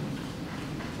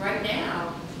right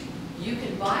now, you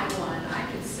can buy one. I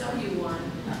can sell you one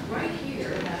right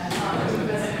here.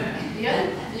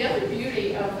 The The other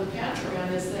beauty of the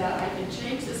Patreon is that I can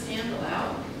change this handle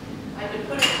out. I can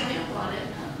put a clamp on it,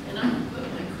 and I can put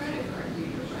my credit card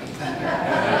reader right there.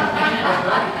 And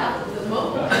I have the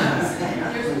mobile app.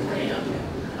 There's a clamp.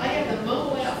 I have the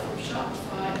mobile app from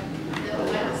Shopify that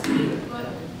allows me to put a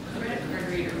credit card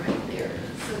reader right there.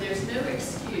 So there's no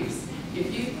excuse.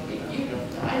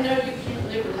 I know you can't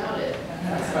live without it.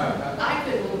 I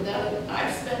couldn't live without it.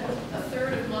 I've spent a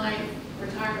third of my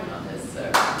retirement on this,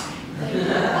 so thank you.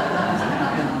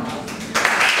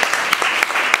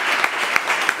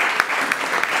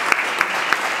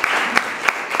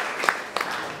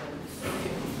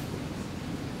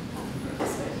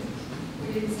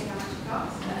 We didn't say how much it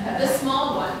costs. The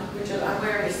small one, which I'm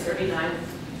wearing, is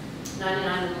 $39.99,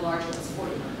 and the large one is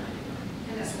 $49.99.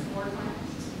 And that's for 4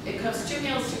 clients. It comes 2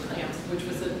 handles, 2 clamps, which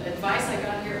was the advice I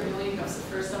got here at William Cups the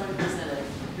first time I presented it,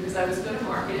 because I was going to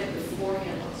market it with 4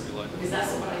 handles, because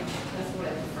that's what I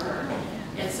prefer.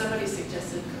 And somebody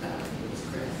suggested, it was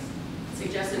Chris,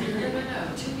 suggested, no,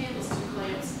 2 handles, 2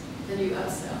 clamps, then you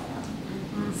upsell.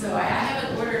 So I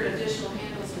haven't ordered additional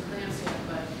handles and clamps yet,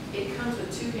 but it comes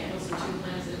with 2 handles and 2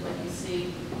 clamps, like you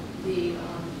see the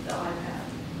iPad.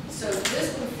 So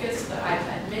this one fits the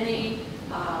iPad Mini.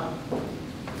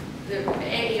 The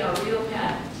AER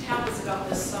RealPad tablet's about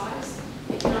this size.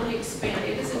 It can only expand.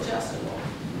 It is adjustable,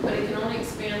 but it can only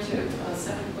expand to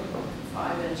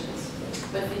 7.5 inches.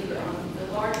 But the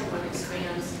larger one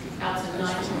expands out to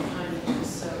 9.9 inches.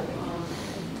 So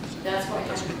that's why I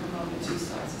had to come up with 2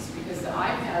 sizes, because the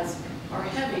iPads are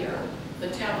heavier. The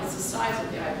tablets the size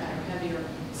of the iPad are heavier.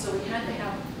 So we had to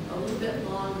have a little bit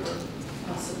longer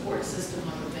support system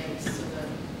on the base. So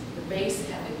the base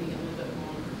had to be a little bit longer.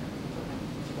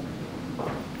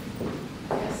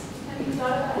 Yes? Have you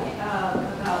thought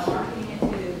about marketing it to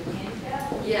handicap?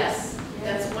 Yes,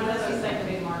 that's one of That's those. like a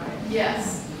big market.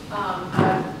 Yes.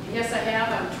 Yes, I have.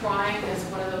 I'm trying. That's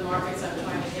one of the markets I'm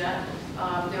trying to get.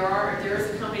 There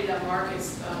is a company that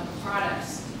markets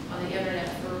products on the internet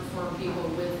for people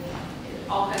with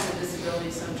all kinds of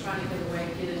disabilities. So I'm trying to get a way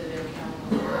to get into their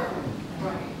catalog.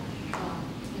 Right.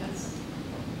 Yes.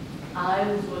 I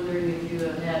was wondering if you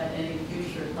have had any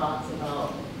future thoughts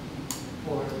about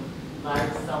for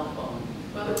large cell phone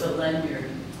with the lanyard.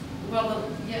 Well,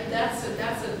 yeah, that's a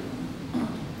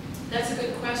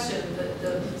good question.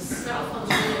 The cell phones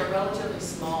really are relatively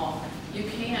small. You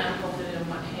can hold it in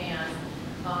one hand,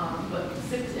 but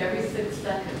Every 6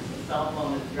 seconds, the cell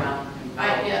phone is dropped. I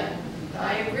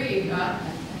agree. I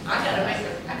gotta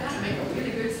make a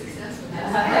really good success with this. I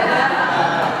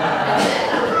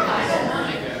don't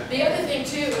mind. The other thing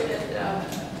too that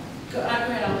go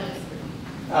ahead on this.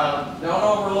 Don't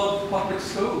overlook public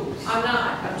schools. I'm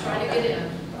not. I'm trying to get in.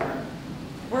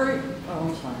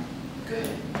 I'm sorry. Good.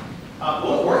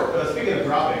 Will it work, speaking of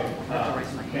dropping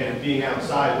and being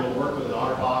outside, will it work with an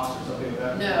otter box or something like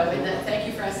that? No, and thank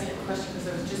you for asking that question, because I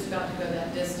was just about to go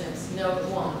that distance. No, it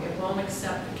won't. It won't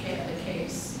accept the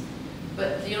case.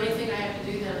 But the only thing I have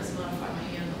to do then is modify my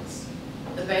handles.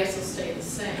 The base will stay the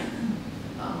same.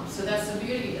 So that's the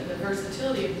beauty and the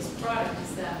versatility of this product,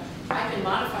 is that I can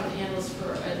modify the handles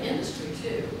for an industry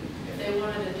too. If they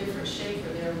wanted a different shape,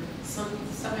 or they're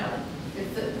somehow,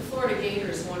 if the Florida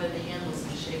Gators wanted the handles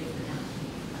to shape of them,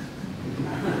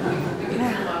 we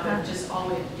can come up and just all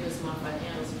we have to do is modify the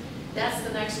handles. That's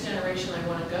the next generation I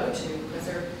want to go to, because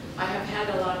I have had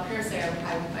a lot of parents say, I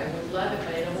would love it,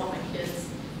 but I don't want my kids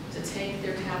to take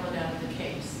their tablet out of the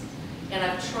case. And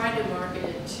I've tried to market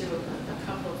it to a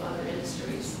couple of other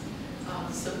industries.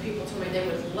 Some people told me they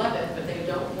would love it, but they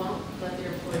won't let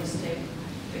their employees take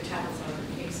their tablets out of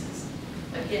their cases.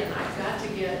 Again, I've got to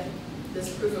get this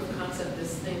proof of concept,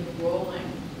 this thing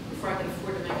rolling, before I can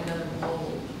afford to make another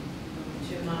mold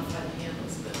to modify the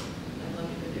handles. But I'd love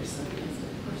to go there. Somebody has a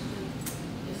question.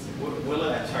 Yes, sir.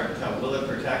 It's hard to tell, will it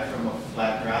protect from a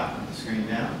flat drop with the screen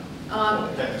down? Will it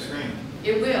protect the screen?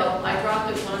 It will. I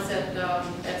dropped it once at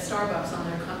Starbucks on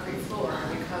their concrete floor,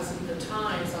 because of the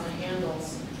tines on the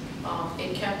handles.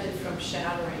 It kept it from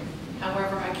shattering.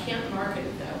 However, I can't market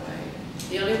it that way.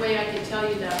 The only way I can tell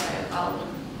you that, I'll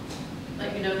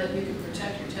let you know that you can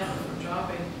protect your tablet from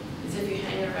dropping, is if you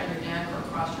hang it around your neck or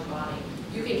across your body.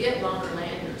 You can get longer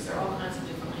lanyards. There are all kinds of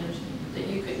different lanyards that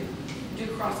you could do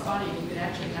cross-body, and you could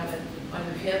actually have it on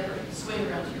your hip or swing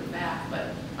around to your back.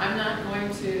 But I'm not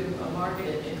going to market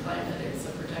it and claim that it's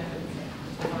a protective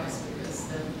device, because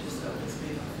then it just opens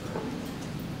me up.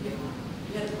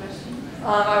 You had a question?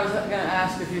 I was going to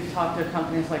ask if you've talked to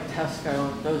companies like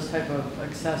Tesco, those type of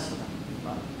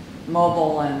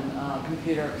mobile and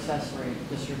computer accessory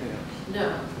distributors.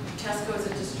 No. Tesco is a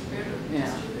distributor.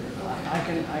 Yeah.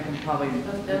 I can probably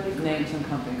That'd be name some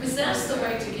companies. Because that's the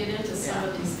way to get into some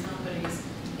of these companies.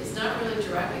 It's not really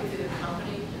directly through the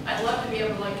company. I'd love to be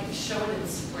able to like show it in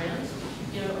Sprint,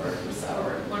 you know, or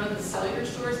one of the cellular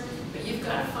stores, but you've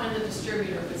got to find the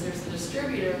distributor, because there's a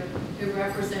distributor who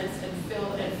represents and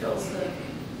fills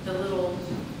the little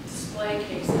display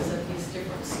cases at these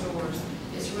different stores.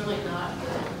 It's really not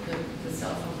the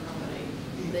cell phone company.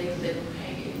 They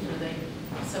pay, you know, they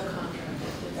subcontract it.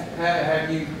 Have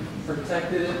you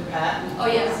protected it, patent? Oh,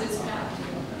 yes, it's patent.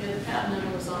 Yeah, the patent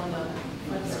number was on the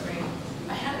front screen.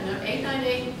 I had it,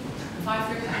 898-5300.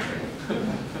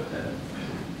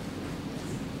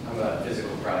 I'm a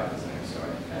physical product designer, so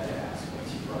I had to ask,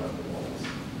 once you brought up the walls,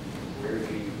 where do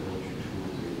you build your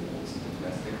tools or your walls,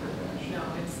 domestic or international? No,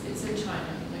 it's in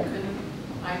China.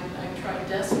 I tried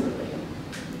desperately.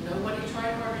 Nobody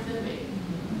tried harder than me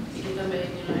to get them made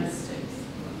in the United States.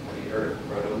 Have you heard of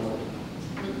proto mold?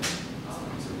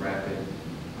 It's a rapid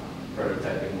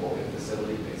prototyping molding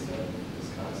facility based out of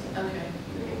Wisconsin. Okay.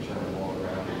 They can turn a wall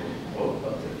around in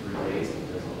up to 3 days, and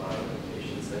there's a lot of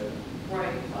limitations there.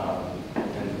 Right.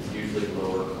 And it's usually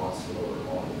lower cost, lower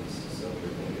volumes. So if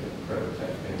you're thinking of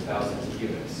prototyping thousands of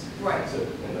units, Right. so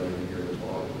in other year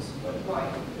volumes, but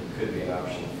Right. it could be an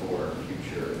option for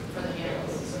future For the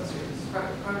handles. accessories.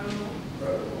 Proto mold?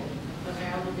 Proto mold. Okay,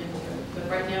 I'll look into it. But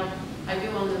right now, I do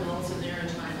own the molds and they're in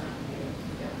China.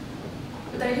 Yeah.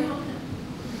 But I do own them.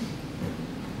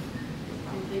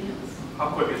 Anything else? How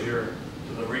quick is your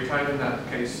delivery time in that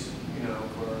case, you know,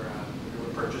 for if you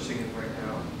were purchasing it right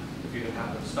now? If you didn't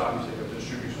have the stock, you say you have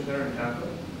distribution there in Tampa?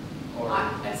 Or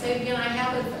I'd say again, I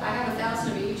have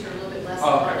 1,000 of each, or a little bit less, Oh,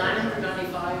 about okay.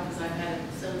 995, because I've had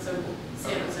samples.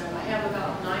 I have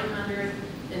about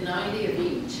 990 of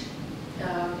each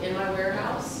in my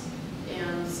warehouse,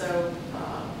 and so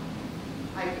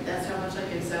that's how much I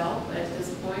can sell at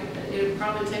this point. It would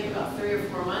probably take about 3 or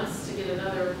 4 months to get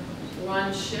another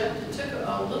run shipped. It took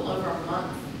a little over a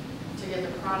month to get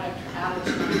the product out of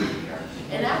China here,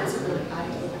 and that was a really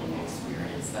eye-opening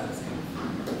experience. That was kind of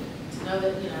fun to know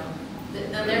that, you know,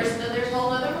 then there's a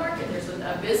whole other market. There's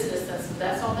a business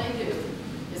that's all they do.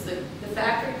 Is the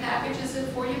factory packages it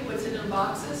for you, puts it in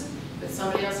boxes, but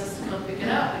somebody else has to come pick it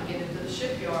up and get it to the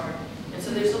shipyard. And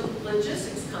so there's a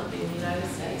logistics company in the United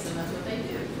States, and that's what they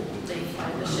do. They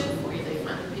find the ship for you. They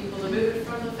find the people to move it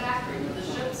from the factory to the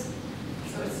ships.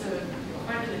 So it's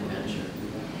quite an adventure.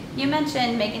 You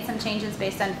mentioned making some changes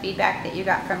based on feedback that you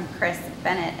got from Chris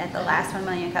Bennett at the last 1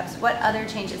 Million Cups. What other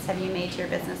changes have you made to your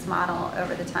business model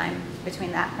over the time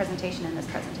between that presentation and this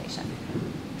presentation?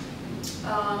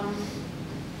 I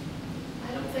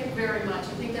don't think very much.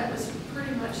 I think that was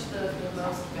pretty much the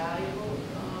most valuable.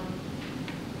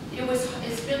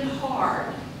 It's been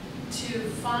hard to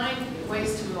find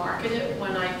ways to market it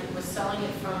when I was selling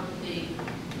it from the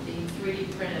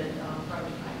 3D printed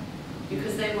prototype,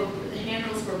 because the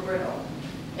handles were brittle,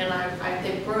 and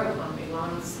they broke on me.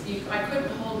 I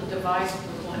couldn't hold the device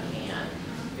with one hand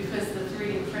because the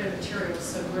 3D printed material was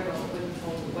so brittle it wouldn't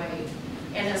hold the weight.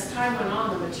 And as time went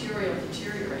on, the material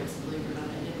deteriorates, believe it or not.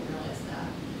 I didn't realize that.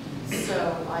 So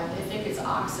I think it's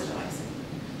oxidizing.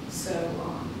 So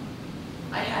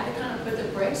I had to kind of put the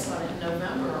brakes on it in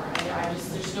November.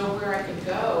 There's nowhere I could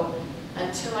go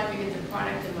until I could get the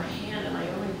product in my hand, and I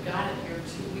only got it here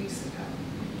 2 weeks ago.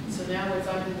 So now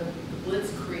I'm in the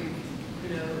blitzkrieg, you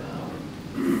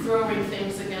know, throwing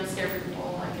things against every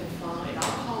wall I can find.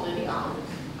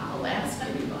 I'll ask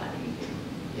anybody.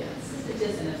 Yes. This is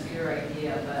just an obscure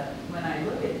idea, but when I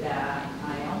look at that,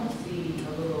 I almost see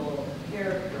a little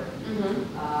character.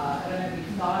 Mm-hmm. I don't know if you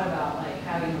thought about like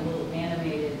having a little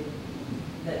animated,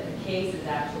 that the case is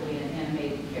actually an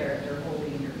animated character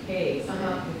holding your case. And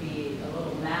it could be a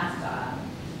little mascot,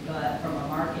 but from a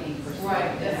marketing perspective,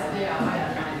 Right,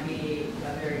 that might be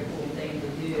a very cool thing to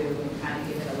do and kind of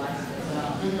give it a life of its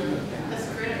own. Mm-hmm. That's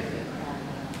a great idea.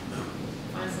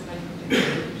 Find somebody who can do it.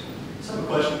 So a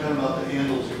question kind of about the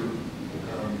handles.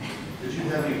 Did you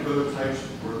have any prototypes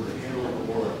where the handle were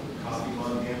more like coffee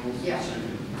mug handles? Yeah. So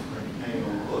you could hang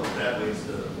on close that way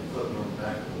instead of putting on the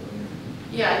back of the thing?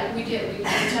 Yeah, we did. We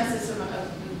tested some.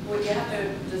 We have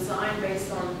to design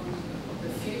based on the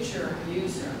future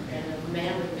user and a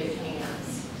man with big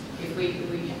hands. If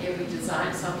we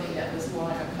designed something that was more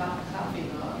like a coffee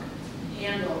mug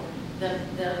handle, then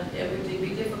it would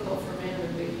be difficult for a man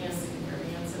with big hands to get their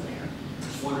hands in there.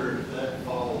 Just wondered if that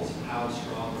follows how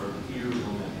strong are the ears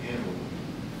on that handle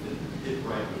that hit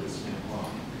right with the stamp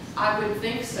on. I would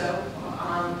think so.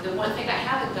 The one thing I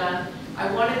haven't done,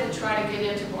 I wanted to try to get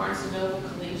into Barnes & Noble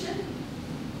Collegiate.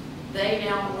 They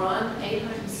now run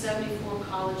 874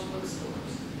 college bookstores.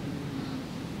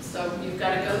 So you've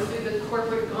got to go through the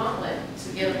corporate gauntlet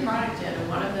to get a product in, and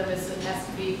one of them is it has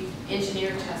to be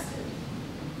engineer tested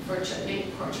for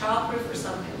childproof or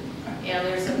something. And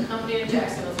there's a company in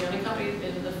Jacksonville, it's the only company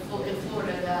in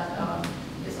Florida that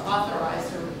is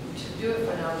authorized to do it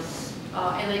for them.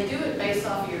 And they do it based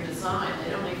off of your design.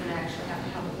 They don't even actually have to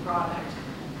have a product.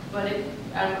 But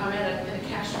I'm at a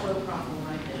cash flow problem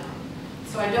right now.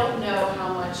 So I don't know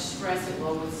how much stress it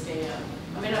will withstand.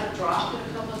 I mean, I've dropped it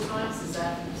a couple of times.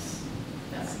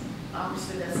 That's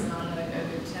obviously that's not a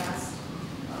good test.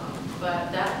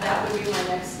 But that would be my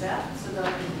next step so that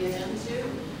I can get into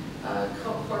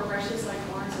corporations like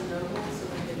Barnes and Noble so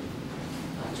I can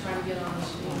try to get on the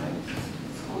school.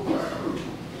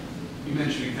 You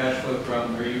mentioned a cash flow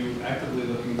problem. Are you actively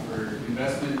looking for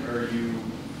investment, or are you,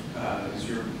 is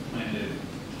your plan to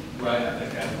ride out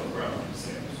that cash flow problem in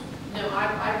sales? No,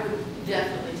 I would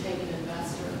definitely take an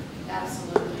investor,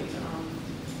 absolutely.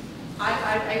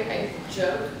 I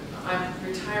joke, I'm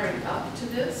retiring up to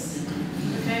this,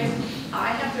 okay? I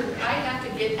have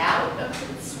to get out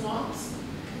of the swamps.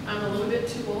 I'm a little bit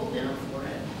too old now for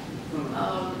it.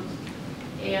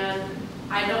 And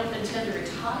I don't intend to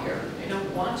retire. I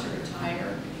don't want to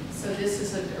retire. So this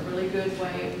is a really good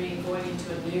way of me going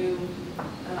into a new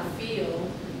field,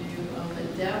 a new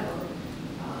endeavor.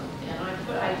 And I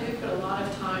do put a lot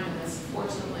of time in this,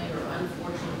 fortunately or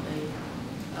unfortunately.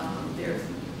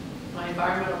 My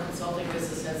environmental consulting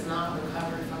business has not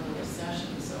recovered from the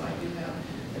recession, so I do have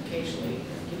occasionally,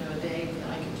 a day that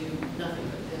I can do nothing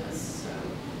but this. So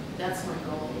that's my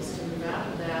goal, is to move out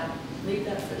of that, leave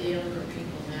that for the younger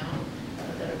people now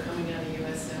that are coming out of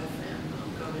USF and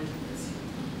go into this.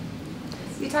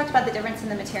 You talked about the difference in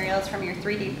the materials from your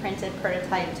 3D printed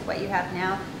prototype to what you have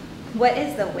now. What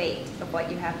is the weight of what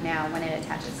you have now when it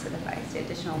attaches to the vise, the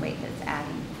additional weight that's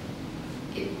adding?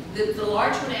 The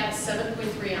large one adds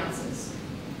 7.3 ounces,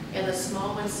 and the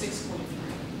small one 6.3.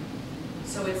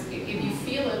 So if you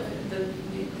feel it, the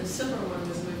silver one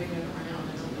was moving it around. I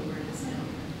don't know where it is now.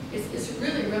 It's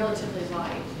really relatively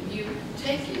light. If you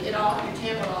take it off, you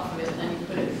tamp it off of it, and then you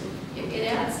put it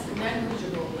adds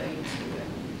negligible weight to it.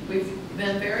 We've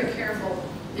been very careful.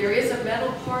 There is a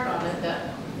metal part on it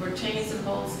that retains and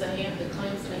holds the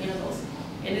clamps and the handles,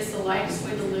 and it's the lightest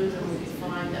weight aluminum we can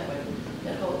find that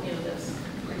hold, that's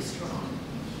pretty strong.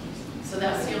 So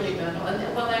that's the only metal. And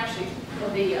then, well, actually,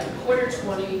 the quarter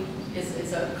 20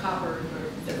 is a copper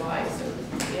device or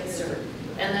insert.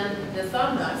 And then the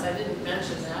thumb nuts, I didn't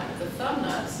mention that. The thumb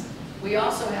nuts, we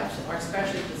also have our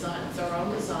specially designed. It's our own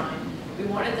design. We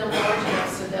wanted them large enough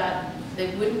so that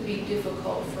they wouldn't be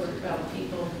difficult for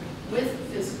people with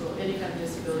any kind of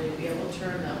disability to be able to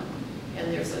turn them.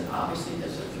 And obviously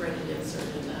there's a threaded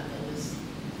insert in that, and this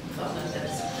thumb nut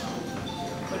that's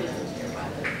put in here by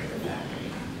the factory.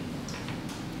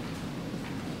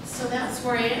 So that's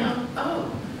where I am.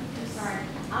 Oh, sorry.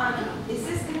 Is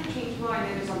this interchangeable? I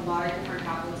know there's a lot of different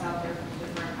tablets out there from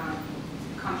different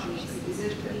companies. Is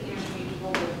it pretty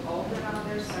interchangeable with all of them out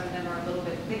there? Some of them are a little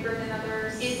bit thicker than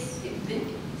others. I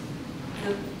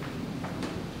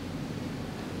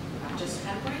just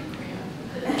had brain cramp.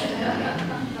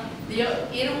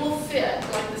 It will fit,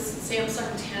 like this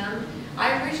Samsung 10.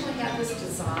 I originally had this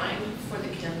design for the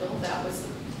Kindle. That was the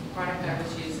product I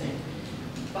was using.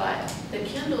 But the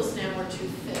Kindles now are too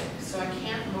thick, so I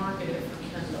can't market it for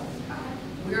Kindle.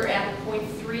 We're at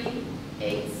 0.38,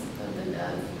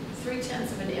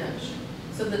 0.3 of an inch.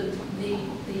 So the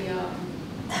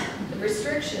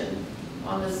restriction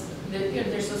on this,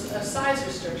 there's a size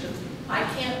restriction. I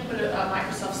can't put a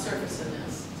Microsoft Surface in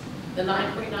this. The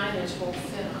 9.9 inch won't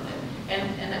fit on it.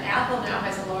 And Apple now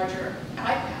has a larger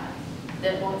iPad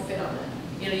that won't fit on it.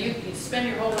 You spend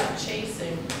your whole life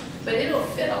chasing, but it'll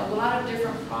fit a lot of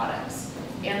different products.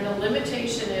 And the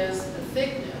limitation is the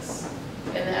thickness,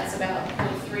 and that's about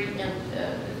 0.3 of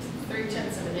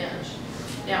an inch.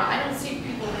 Now, I don't see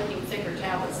people making thicker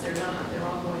tablets. They're not. They're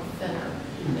all going thinner.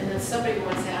 And then somebody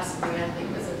once asked me, I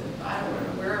think I don't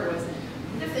know where it was,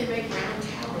 what if they make round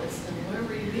tablets, then where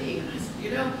will you be? And I said,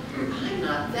 I'm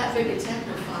not that big a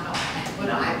technophile,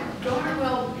 but I darn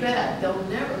well bet they'll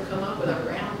never come up with a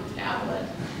round tablet.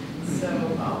 So,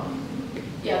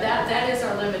 yeah, that is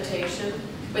our limitation.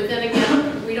 But then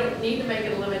again, we don't need to make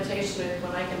it a limitation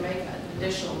when I can make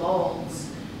additional molds.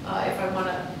 If I want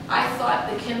to, I thought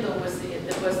the Kindle was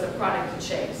the product to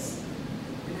chase,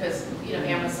 because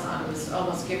Amazon was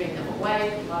almost giving them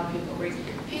away. A lot of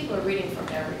people are reading from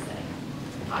everything.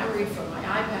 I read from my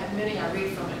iPad mini. I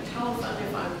read from my telephone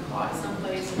if I'm caught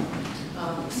someplace.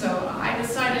 So I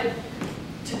decided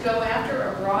to go after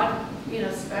a broad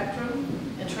spectrum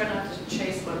and try not to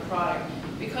chase one product.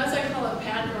 Because I call it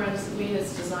patent run doesn't mean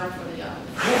it's designed for the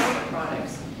other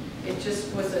products. It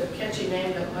just was a catchy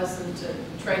name that wasn't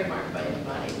trademarked by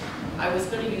anybody. I was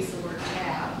going to use the word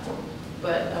tab,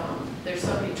 but there's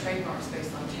so many trademarks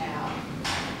based on tab.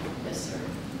 Yes, sir.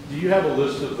 Do you have a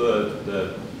list of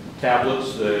the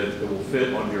tablets that will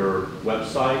fit on your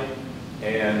website?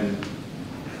 And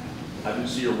I didn't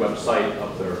see your website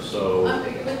up there, so.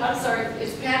 I'm sorry,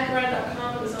 it's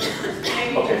patentrun.com. It was on the first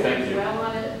page. Okay, thank you. Well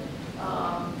on it,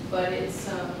 but it's,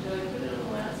 did I put it on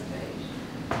the last page?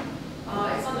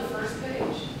 It's on the first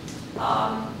page.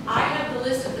 I have the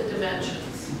list of the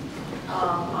dimensions.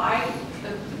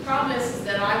 The problem is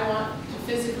that I want to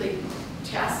physically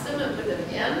test them and put them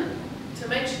in to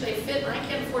make sure they fit, and I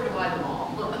can't afford to buy them all.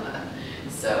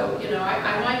 So,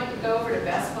 I might go over to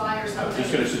Best Buy or something. I was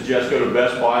just going to suggest go to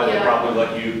Best Buy. They'll probably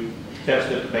let you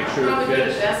test it to make sure it I'll probably go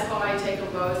to fits. Best Buy, take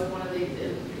them both, one of the,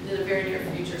 in the very near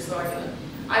future, so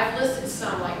I've listed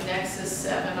some like Nexus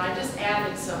 7. I just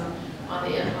added some on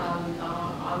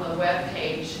the web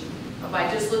page by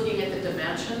just looking at the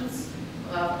dimensions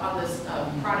on this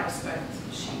product spec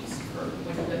sheets for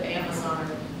when you go to Amazon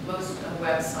or most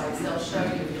websites. They'll show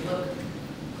you, if you look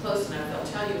close enough, they'll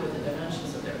tell you what the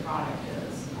dimensions of their product is.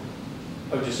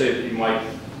 I would just say that you might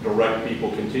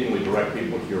continually direct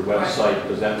people to your website,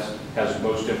 because that has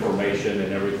most information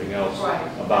and everything else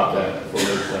about that for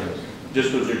those things.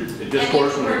 Just as your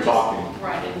discourse when you're talking.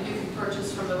 Right, and you can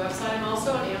purchase from the website. I'm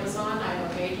also on Amazon. I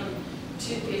have a page on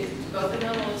both of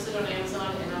them are listed on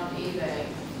Amazon and on eBay.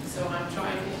 So I'm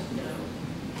trying to,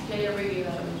 get every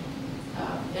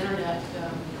internet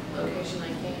location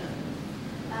I can.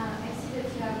 I see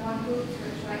that you have one hook for a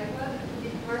tripod. Would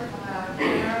it work on a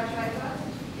camera tripod?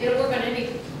 It'll work on any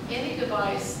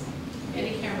device,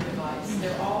 any camera device.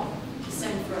 They're all the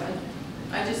same thread.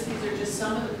 These are just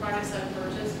some of the products I've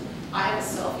purchased. I have a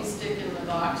selfie stick in the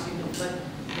box. You can put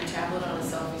your tablet on a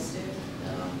selfie stick.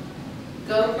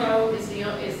 GoPro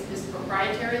is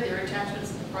proprietary. Their attachment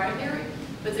is proprietary,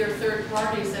 but there are third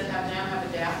parties that now have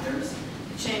adapters to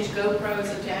change GoPro's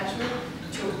attachment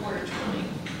to a quarter 20.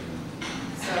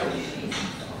 So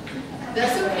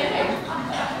that's okay.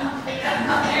 It's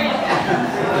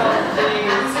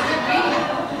a good beat.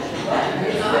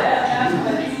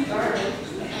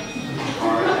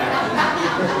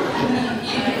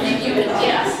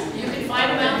 You can find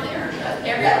them out there.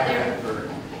 Out there.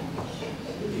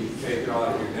 You take it all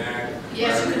out of your neck.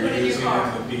 Yes, you can put it in your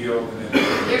car.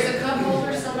 There's a cup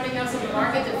holder somebody has on the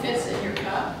market that fits in your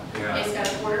cup. Yeah. It's got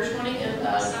a quarter 20 thread on the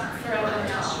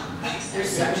top. There's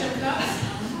suction cups.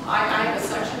 I have a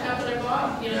suction cup that I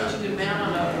bought, that you can mount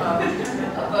on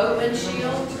a boat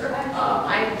windshield.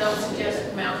 I don't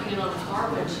suggest mounting it on a car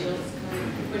windshield. It's kind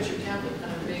of, put your tablet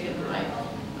kind of big and high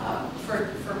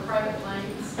for private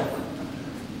planes.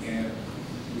 And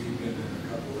we've been in a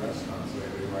couple restaurants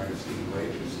lately where I've seen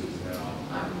waitresses now.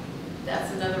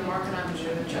 That's another market I've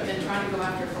been trying to go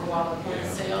after for a while, the point of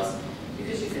sales,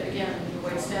 because you can, again, the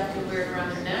wait staff can wear it around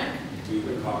their neck. Do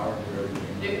the card, do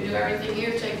everything. Do everything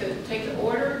here, take the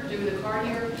order, do the card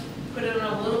here, put it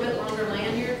on a little bit longer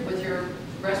lanyard with your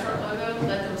restaurant logo,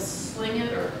 let them sling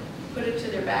it or put it to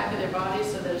their back of their body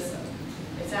so that it's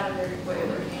out of their way of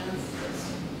their hands.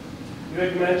 You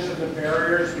had mentioned the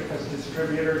barriers because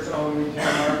distributors own retail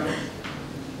markets.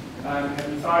 Have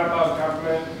you thought about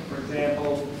government, for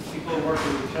example, people who work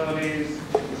in utilities,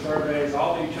 surveys,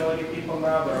 all the utility people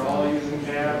now, they're all using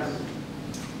tabs.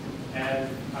 And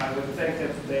I would think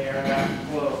that they are not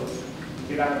closed,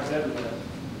 get out of business.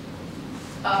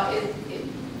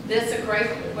 This is a great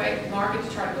market to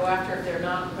try to go after if they're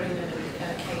not putting them in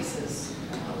cases.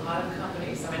 A lot of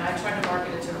companies, I tried to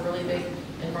market it to a really big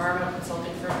environmental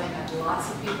consulting firm. They had lots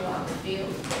of people out in the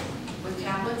field with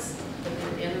tablets, but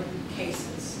they're in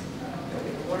cases. They're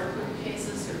in waterproof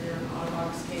cases or they're in auto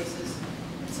box cases.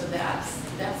 So that's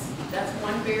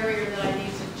one barrier that I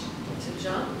need to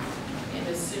jump. And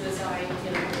as soon as I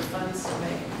have the funds to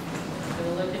make, I'm going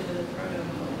to look into the program.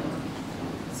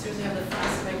 As soon as I have the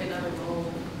funds to make another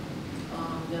goal,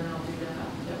 then I'll do that.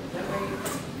 That way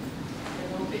there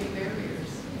won't be any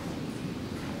barriers.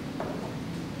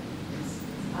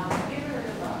 Have you ever heard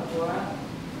about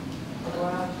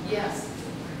Agora? Yes.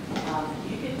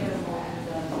 You can get a hold of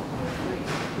them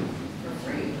for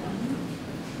free.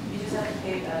 You just have to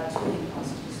pay tooling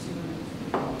costs, just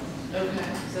 $200. Okay.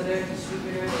 So they're a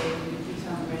distributor, they do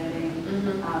ketone branding.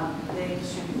 They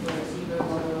distribute for Zebra,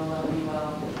 Motorola,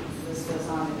 Honeywell. This goes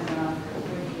on, they've been around for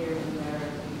 30 years and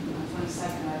they're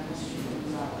 22nd out of distributor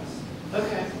Gonzalez.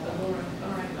 Okay.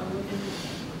 All right. I'll look into it.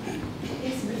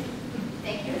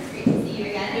 Thank you. It's great to see you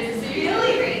again. It's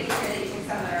really great to hear that you took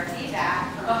some of our feedback.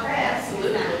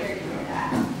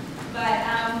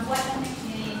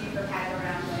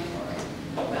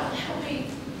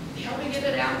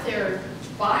 there,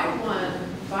 buy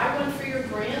one for your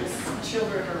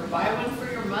grandchildren, or buy one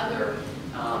for your mother.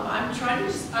 I'm trying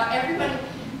to, everybody,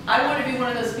 I want to be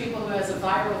one of those people who has a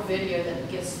viral video that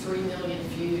gets 3 million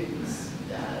views.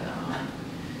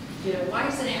 You know, why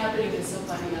is it happening to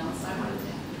somebody else? I want it to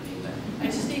happen to me, but I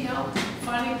just need help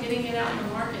getting it out in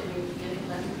the market and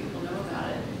letting people know about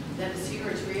it. That it's here,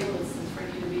 it's real, it's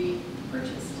ready to be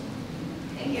purchased.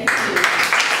 Thank you.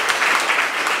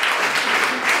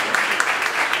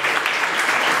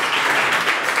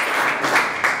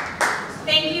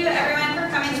 Thank you everyone for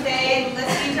coming today,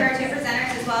 listening to our two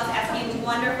presenters, as well as asking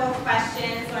wonderful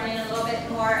questions, learning a little bit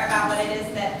more about what it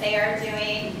is that they are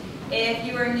doing. If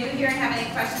you are new here and have any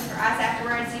questions for us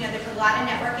afterwards, you know, there's a lot of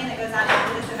networking that goes on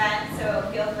after this event, so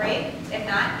feel free. If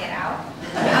not, get out.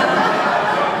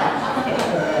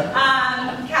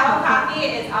 Kawa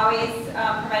Coffee is always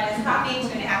providing us coffee,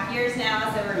 2.5 years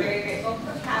now, so we're very grateful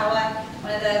for Kawa,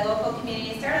 one of the local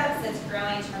community startups that's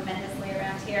growing tremendously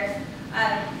around here.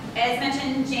 As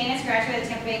mentioned, Jane is a graduate of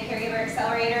Tampa Bay Caregiver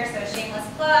Accelerator, so shameless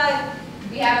plug.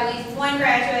 We have at least one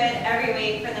graduate every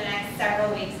week for the next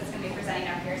several weeks that's going to be presenting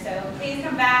up here. So please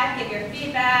come back, give your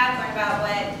feedback, learn about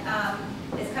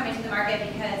what is coming to the market,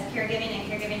 because caregiving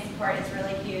and caregiving support is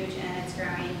really huge, and it's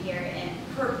growing here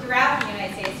throughout the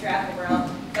United States, throughout the world,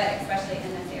 but especially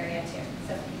in this area too.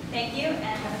 So thank you, and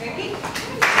have a great week.